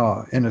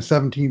in a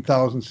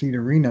 17,000 seat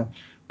arena,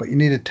 but you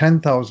needed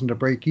 10,000 to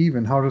break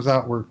even, how does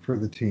that work for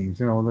the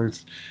teams? Are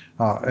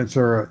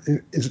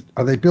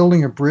they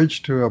building a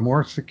bridge to a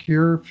more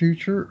secure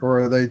future,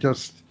 or are they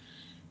just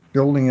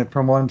building it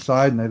from one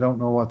side and they don't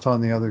know what's on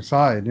the other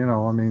side?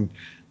 I mean,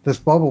 this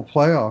bubble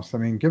playoffs, I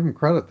mean, give them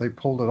credit, they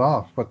pulled it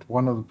off. But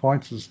one of the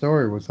points of the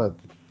story was that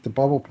the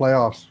bubble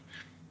playoffs,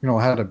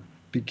 had a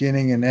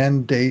beginning and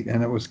end date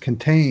and it was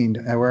contained,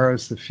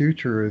 whereas the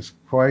future is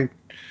quite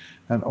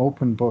an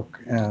open book.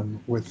 And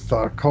with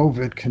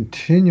COVID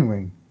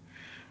continuing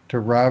to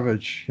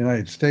ravage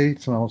United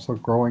States and also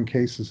growing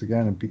cases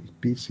again in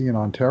BC and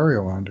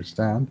Ontario, I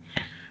understand,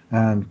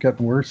 and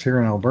getting worse here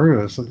in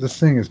Alberta, so this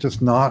thing is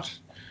just not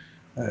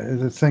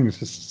this thing is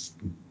just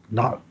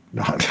not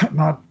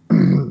not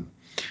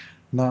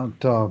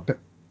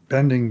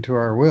bending to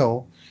our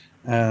will,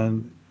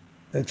 and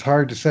it's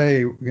hard to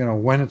say,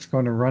 when it's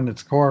going to run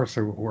its course,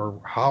 or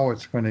how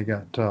it's going to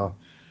get,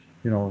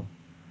 you know,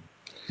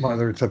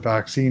 whether it's a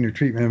vaccine or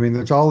treatment. I mean,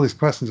 there's all these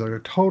questions that are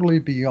totally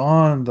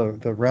beyond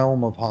the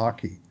realm of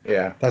hockey.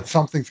 Yeah. That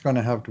something's going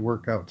to have to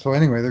work out. So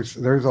anyway,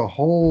 there's a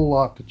whole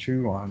lot to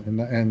chew on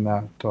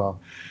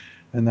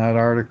in that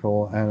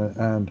article,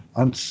 and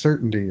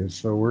uncertainty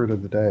is the word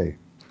of the day.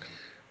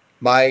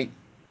 My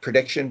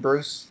prediction,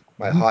 Bruce,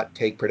 my Mhm. hot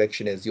take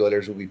prediction is the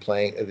Oilers will be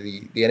playing,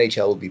 the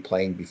NHL will be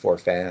playing before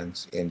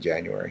fans in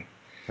January.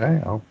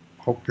 Okay, I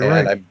hope you're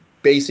And right. I'm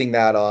basing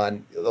that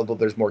on, although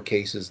there's more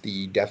cases,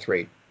 the death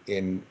rate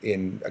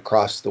in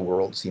across the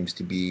world seems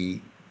to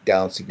be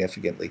down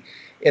significantly.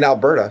 In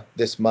Alberta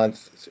this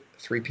month,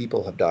 3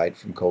 people have died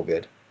from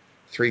COVID.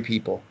 3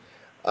 people.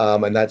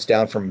 And that's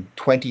down from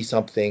 20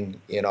 something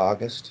in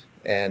August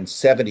and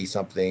 70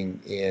 something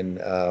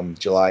in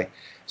July.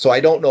 So I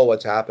don't know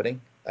what's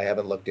happening. I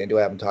haven't looked into it.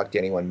 I haven't talked to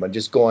anyone, but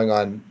just going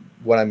on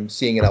what I'm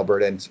seeing in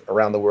Alberta and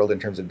around the world in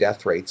terms of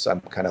death rates, I'm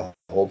kind of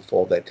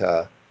hopeful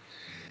that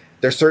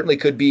there certainly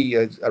could be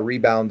a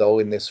rebound though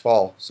in this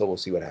fall. So we'll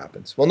see what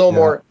happens. We'll know Yeah,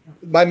 more.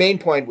 My main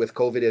point with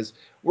COVID is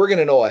we're going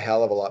to know a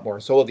hell of a lot more.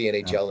 So will the yeah.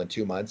 NHL in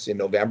 2 months in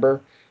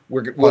November.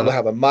 We'll But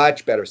have a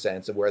much better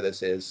sense of where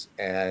this is.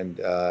 And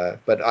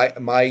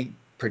but my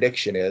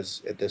prediction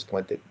is at this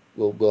point that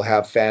we'll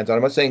have fans on.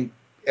 I'm not saying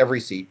every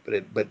seat,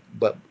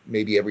 but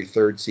maybe every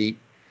third seat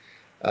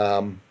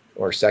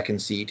or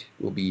second seat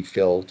will be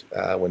filled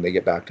when they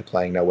get back to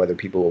playing. Now, whether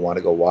people will want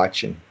to go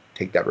watch and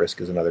take that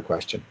risk is another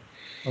question.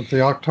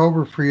 the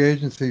October free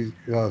agency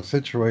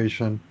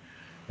situation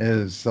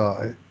is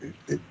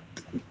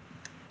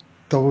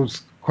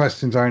those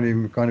questions aren't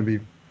even going to be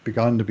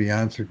begun to be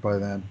answered by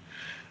then.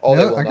 Oh,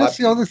 they will I guess not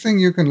the be. other thing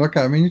you can look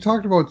at, I mean, you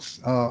talked about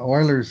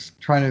Oilers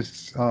trying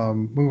to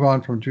move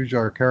on from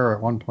Jujhar Khaira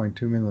at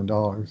 $1.2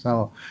 million.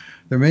 Now,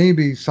 there may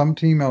be some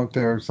team out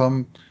there,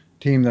 some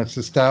team that's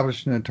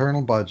established an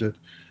internal budget,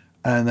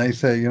 and they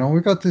say,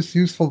 we got this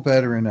useful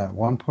veteran at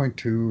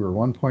 1.2 or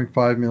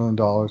 $1.5 million,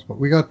 but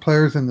we got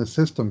players in the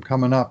system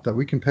coming up that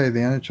we can pay the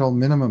NHL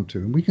minimum to,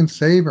 and we can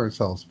save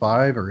ourselves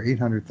 500,000 or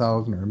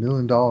 800,000 or $1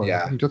 million. We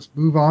Yeah. can just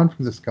move on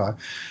from this guy.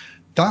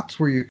 That's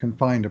where you can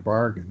find a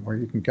bargain, where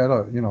you can get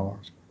a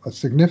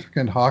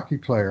significant hockey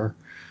player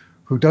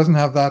who doesn't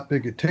have that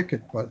big a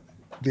ticket, but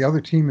the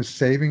other team is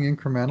saving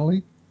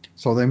incrementally.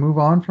 So they move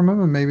on from him,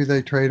 and maybe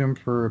they trade him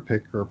for a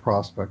pick or a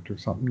prospect or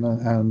something.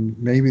 And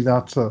maybe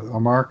that's a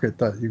market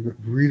that you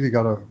really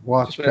got to Just,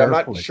 watch but I'm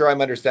not carefully. sure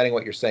I'm understanding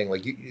what you're saying.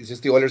 Like, is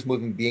this the Oilers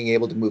moving, being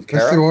able to move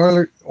This the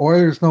Kara?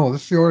 Oilers. No,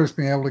 this is the Oilers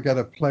being able to get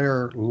a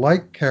player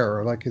like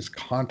Kara, like his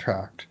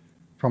contract,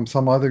 from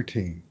some other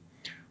team,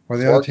 or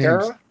the other For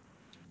teams Kara?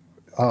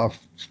 uh,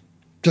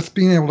 just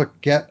being able to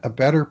get a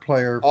better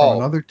player from Oh,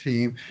 another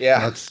team yeah.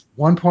 that's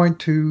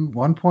 1.2,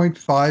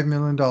 $1.5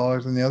 million,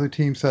 and the other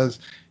team says,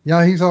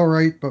 yeah, he's all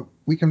right, but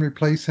we can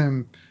replace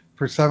him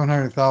for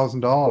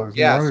 $700,000. And the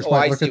Yes. Oilers Oh,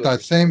 might I look see at what that you're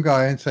saying. same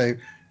guy and say,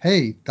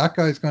 hey, that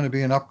guy's going to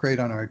be an upgrade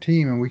on our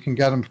team, and we can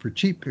get him for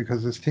cheap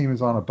because this team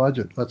is on a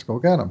budget. Let's go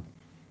get him.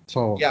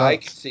 So Yeah, I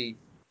could that's, see.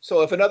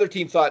 So if another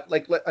team thought,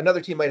 like another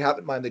team might have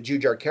in mind that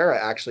Jujhar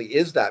Kara actually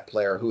is that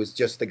player who is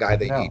just the guy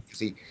they yeah. need because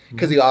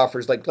he Mhm.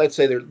 offers, like, let's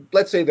say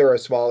they're a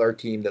smaller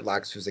team that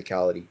lacks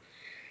physicality,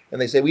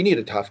 and they say we need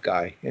a tough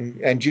guy, and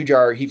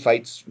Jujhar, he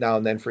fights now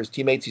and then for his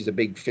teammates. He's a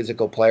big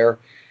physical player.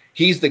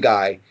 He's the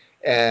guy,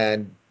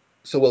 and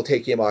so we'll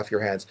take him off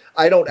your hands.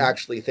 I don't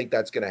actually think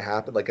that's going to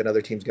happen. Like,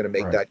 another team's going to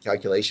make Right. that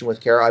calculation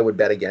with Kara. I would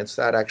bet against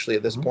that actually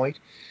at this Mhm. point.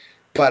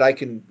 But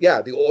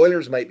yeah, the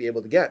Oilers might be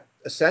able to get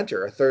a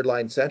center, a third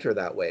line center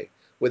that way,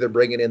 where they're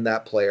bringing in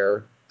that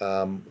player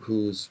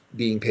who's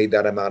being paid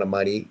that amount of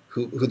money,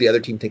 who the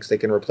other team thinks they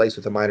can replace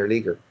with a minor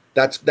leaguer.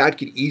 That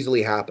could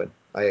easily happen.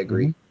 I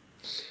agree. Mhm.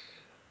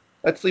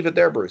 Let's leave it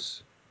there,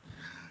 Bruce.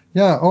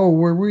 Yeah. Oh,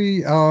 we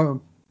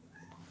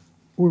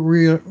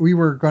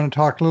were going to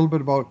talk a little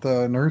bit about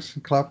the nurse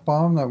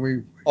Klefbom that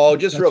we. Oh,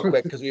 just real That's what.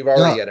 quick, because we've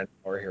already Yeah. had an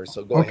hour here,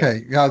 so go ahead.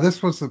 Okay. Yeah.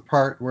 This was the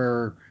part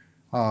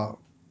uh,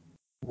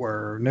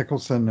 where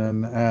Nicholson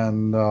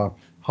and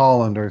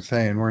Holland are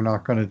saying we're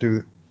not going to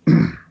do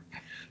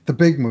the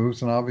big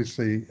moves, and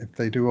obviously if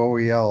they do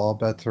OEL, all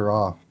bets are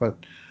off. But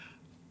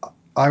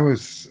I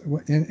was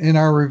in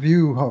our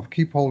review of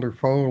Keep Holder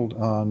Fold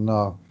on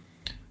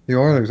the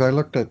Oilers. I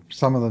looked at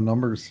some of the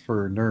numbers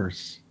for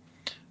Nurse,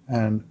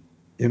 and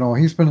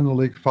he's been in the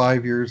league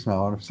 5 years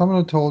now. And if someone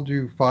had told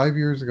you 5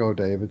 years ago,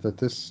 David, that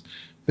this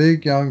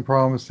big, young,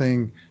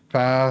 promising,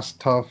 fast,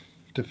 tough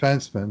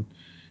defenseman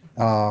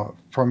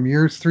from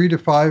years 3 to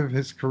 5 of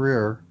his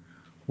career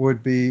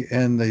would be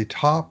in the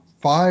top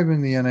five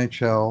in the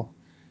NHL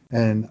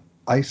in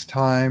ice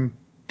time,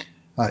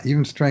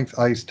 even strength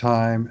ice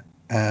time,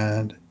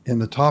 and in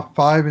the top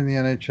five in the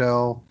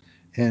NHL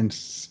in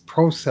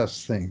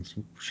process things,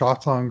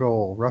 shots on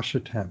goal, rush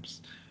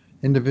attempts,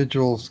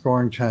 individual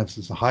scoring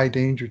chances, high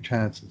danger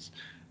chances.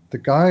 The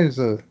guy is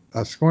a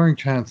scoring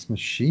chance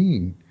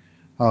machine.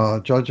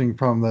 Judging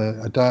from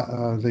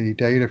the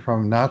data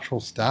from Natural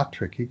Stat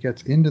Trick, he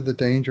gets into the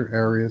danger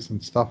areas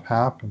and stuff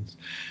happens.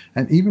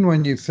 And even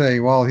when you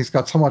say, well, he's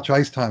got so much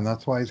ice time,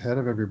 that's why he's ahead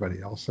of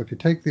everybody else. So if you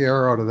take the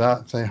error out of that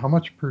and say, how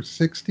much per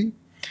 60?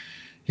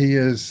 He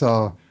is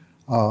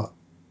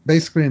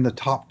basically in the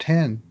top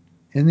 10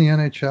 in the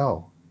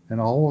NHL in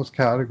all those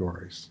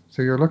categories.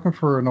 So you're looking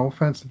for an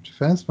offensive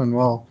defenseman.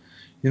 Well,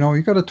 you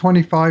got a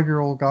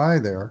 25-year-old guy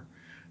there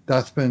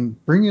that's been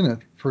bringing it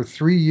for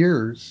 3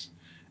 years,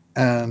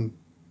 and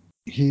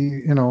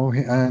he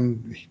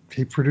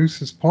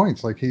produces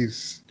points. Like,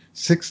 he's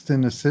sixth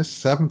in assists,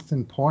 seventh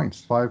in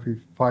points,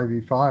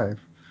 5v5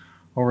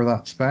 over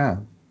that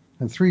span.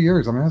 In 3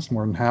 years, I mean, that's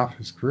more than half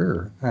his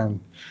career. And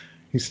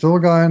he's still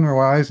a guy on the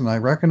rise, and I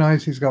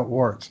recognize he's got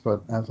warts,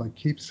 but as I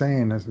keep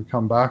saying, as we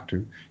come back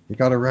to, you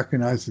got to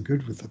recognize the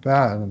good with the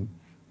bad. And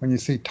when you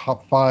see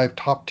top 5,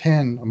 top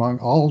 10 among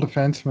all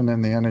defensemen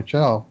in the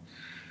NHL,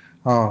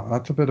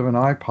 that's a bit of an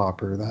eye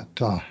popper.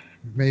 That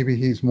maybe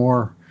he's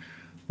more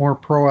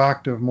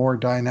proactive, more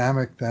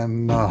dynamic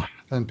than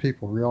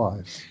people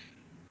realize.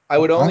 I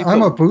would only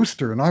I'm a put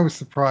booster, and I was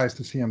surprised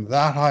to see him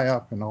that high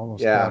up in all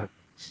those yeah,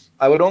 categories.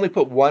 I would only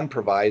put one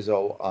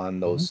proviso on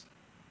Hmm. those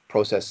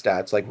process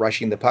stats, like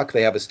rushing the puck.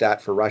 They have a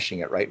stat for rushing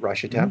it, right?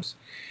 Rush Hmm. attempts.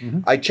 Hmm.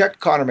 I checked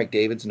Connor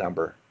McDavid's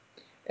number,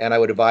 and I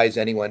would advise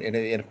anyone, and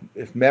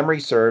if memory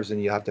serves,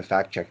 and you have to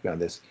fact check me on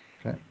this,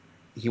 Okay.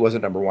 he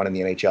wasn't number one in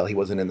the NHL. He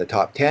wasn't in the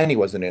top 10. He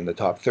wasn't in the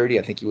top 30.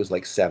 I think he was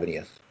like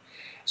 70th.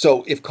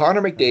 So if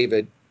Connor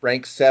McDavid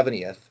ranks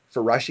 70th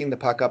for rushing the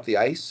puck up the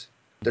ice,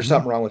 there's Hmm.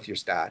 something wrong with your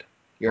stat.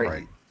 You're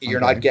Right. you're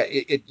not Okay. get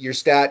it, your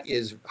stat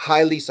is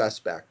highly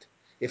suspect.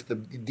 If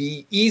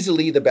the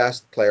easily the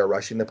best player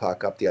rushing the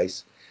puck up the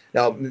ice.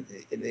 Now,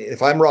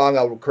 if I'm wrong,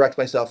 I'll correct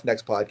myself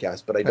next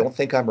podcast, but I Okay. don't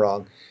think I'm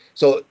wrong.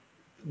 So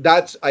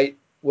that's I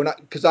when I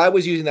because I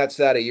was using that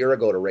stat a year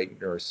ago to rate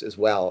Nurse as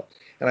well,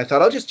 and I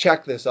thought I'll just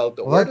check this out.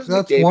 Though, where Well, does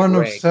that's McDavid one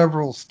of rank?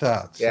 several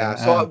stats, Yeah. and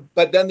So,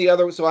 but then the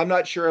other. So I'm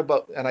not sure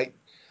about, and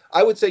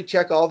I would say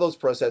check all those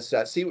process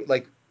stats. See,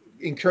 like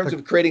in terms the,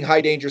 of creating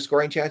high danger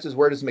scoring chances,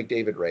 where does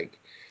McDavid rank?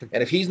 the,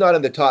 And if he's not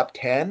in the top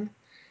 10,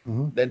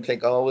 mhm. then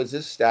think, oh, is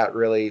this stat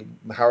really?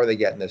 How are they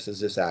getting this? Is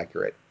this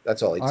accurate?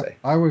 That's all I'd say.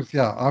 I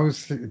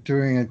was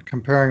doing it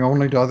comparing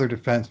only to other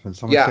defensemen.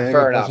 So Yeah, fair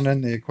McDavid wasn't enough.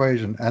 in the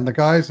equation, and the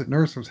guys that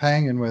Nurse was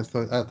hanging with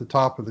at the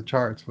top of the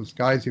charts was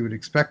guys you would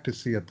expect to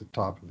see at the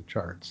top of the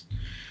charts.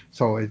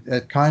 So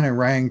it kind of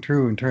rang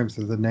true in terms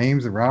of the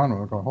names around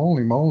him. I go,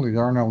 holy moly,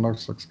 Darnell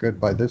Nurse looks good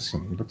by this,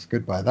 and he looks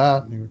good by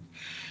that, and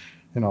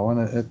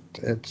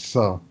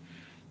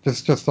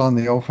it's just on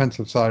the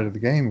offensive side of the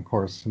game, of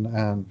course,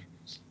 and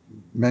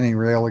many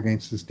rail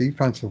against his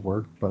defensive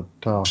work, but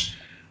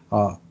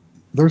uh,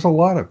 there's a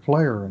lot of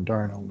player in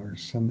Darnell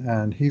Nurse,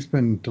 and he's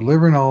been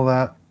delivering all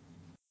that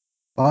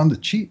on the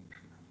cheap.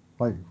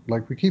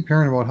 Like we keep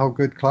hearing about how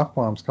good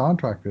Clefbaum's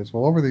contract is.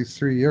 Well, over these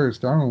 3 years,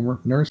 Darnell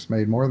Nurse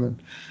made more than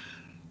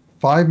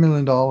 $5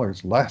 million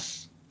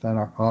less than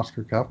our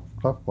Oscar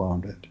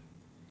Clefbaum did.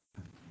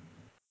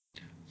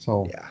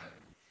 So, Yeah,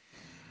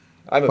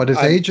 but his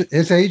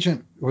I'm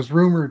agent was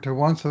rumored to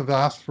once have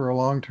asked for a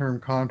long-term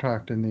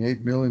contract in the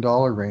 $8 million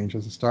range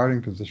as a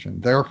starting position.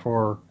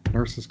 Therefore,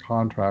 Nurse's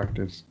contract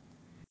is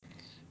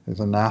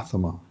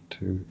anathema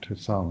to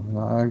some. And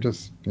I'm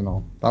just,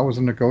 that was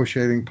a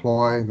negotiating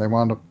ploy. They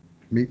wound up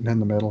meeting in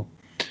the middle.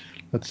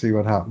 Let's see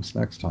what happens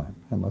next time,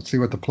 and let's see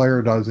what the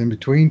player does in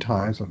between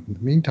times. In the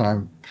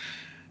meantime,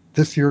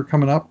 this year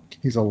coming up,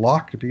 he's a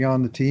lock to be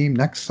on the team.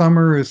 Next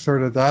summer is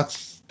sort of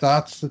that's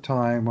the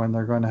time when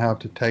they're going to have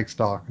to take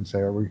stock and say,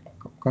 are we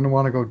going to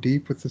want to go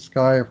deep with this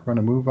guy? If we're going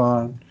to move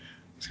on,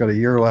 he's got a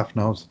year left.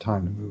 Now's the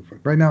time to move.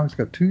 Right now, he's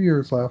got 2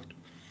 years left,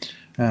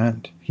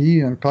 and he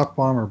and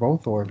Klefbom are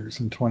both Oilers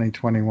in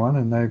 2021,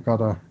 and they've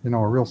got a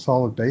real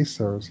solid base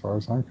there as far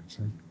as I'm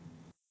concerned.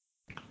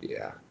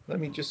 yeah.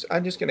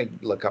 I'm just gonna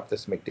look up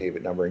this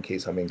McDavid number in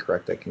case I'm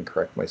incorrect. I can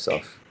correct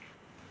myself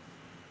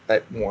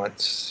at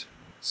once.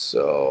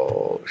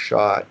 So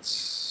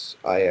shots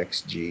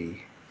IXG.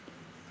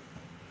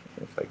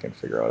 If I can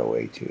figure out a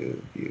way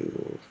to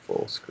view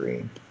full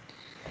screen.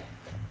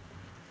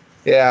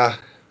 Yeah,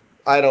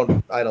 I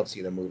don't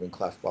see them moving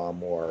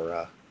Clefbaum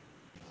or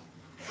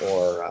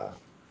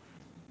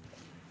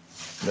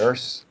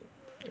Nurse.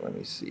 Let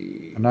me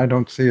see. And I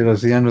don't see it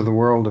as the end of the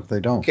world if they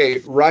don't. Okay,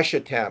 rush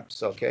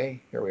attempts.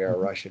 Okay, here we are.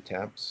 Rush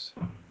attempts.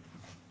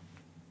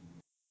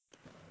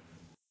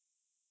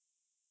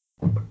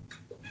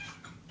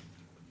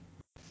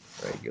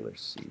 Regular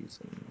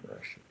season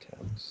rush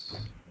attempts.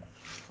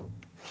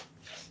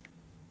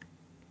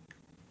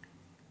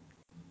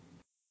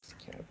 This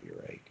can't be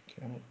right.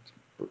 Can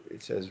it?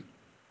 It says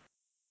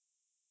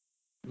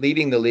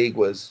leading the league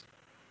was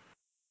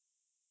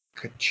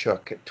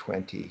Kachuk at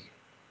 20.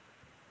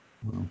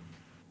 Well,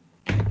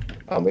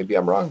 Oh, maybe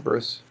I'm wrong,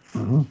 Bruce.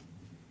 mhm.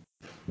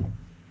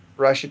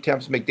 Rush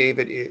attempts.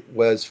 McDavid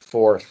was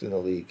fourth in the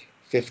league.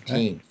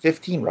 Okay.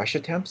 15 rush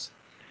attempts.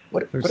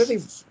 What are they?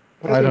 There's,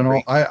 What are I they don't know.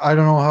 rate? I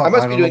don't know how. I I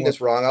must be don't know doing what.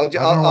 this wrong. I don't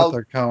know what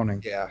they're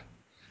counting. Yeah.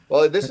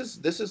 Well, this is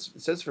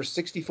it says for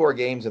 64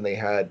 games, and they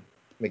had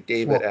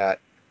McDavid Well, at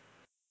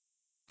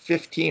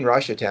 15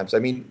 rush attempts. I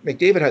mean,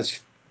 McDavid has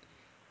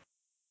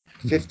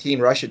 15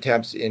 rush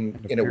attempts in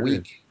in a in a period.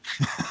 week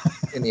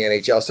in the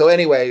NHL. So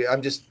anyway,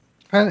 I'm just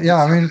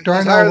Yeah, I mean, He's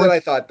higher than I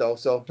thought, though.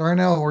 So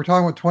Darnell, we're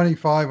talking about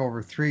 25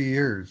 over 3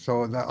 years.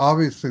 So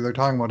obviously they're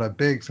talking about a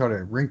big sort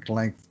of rink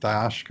length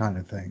dash kind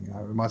of thing.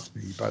 It must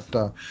be.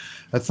 But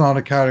that's not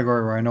a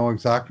category where I know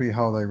exactly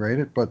how they rate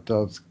it. But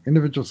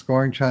individual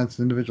scoring chances,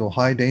 individual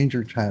high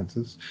danger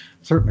chances,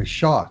 certainly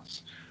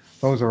shots.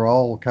 Those are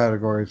all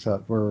categories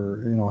that have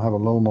a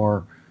little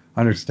more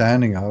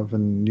understanding of.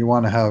 And you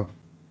want to have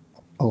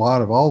a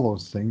lot of all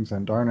those things,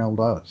 and Darnell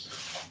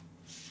does.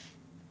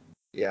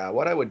 yeah,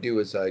 what I would do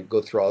is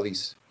go through all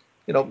these,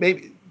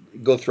 maybe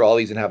go through all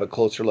these and have a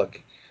closer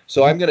look.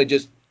 So I'm going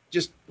to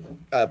just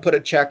put a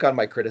check on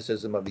my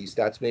criticism of these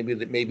stats.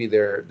 Maybe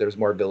there's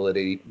more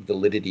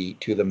validity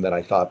to them than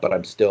I thought, but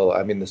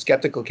I'm in the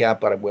skeptical camp,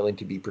 but I'm willing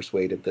to be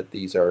persuaded that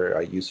these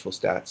are useful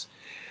stats.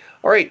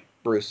 All right,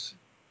 Bruce,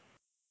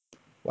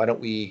 why don't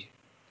we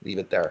leave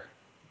it there?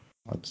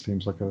 That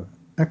seems like an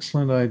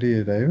excellent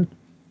idea, David.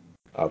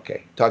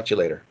 Okay, talk to you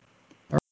later.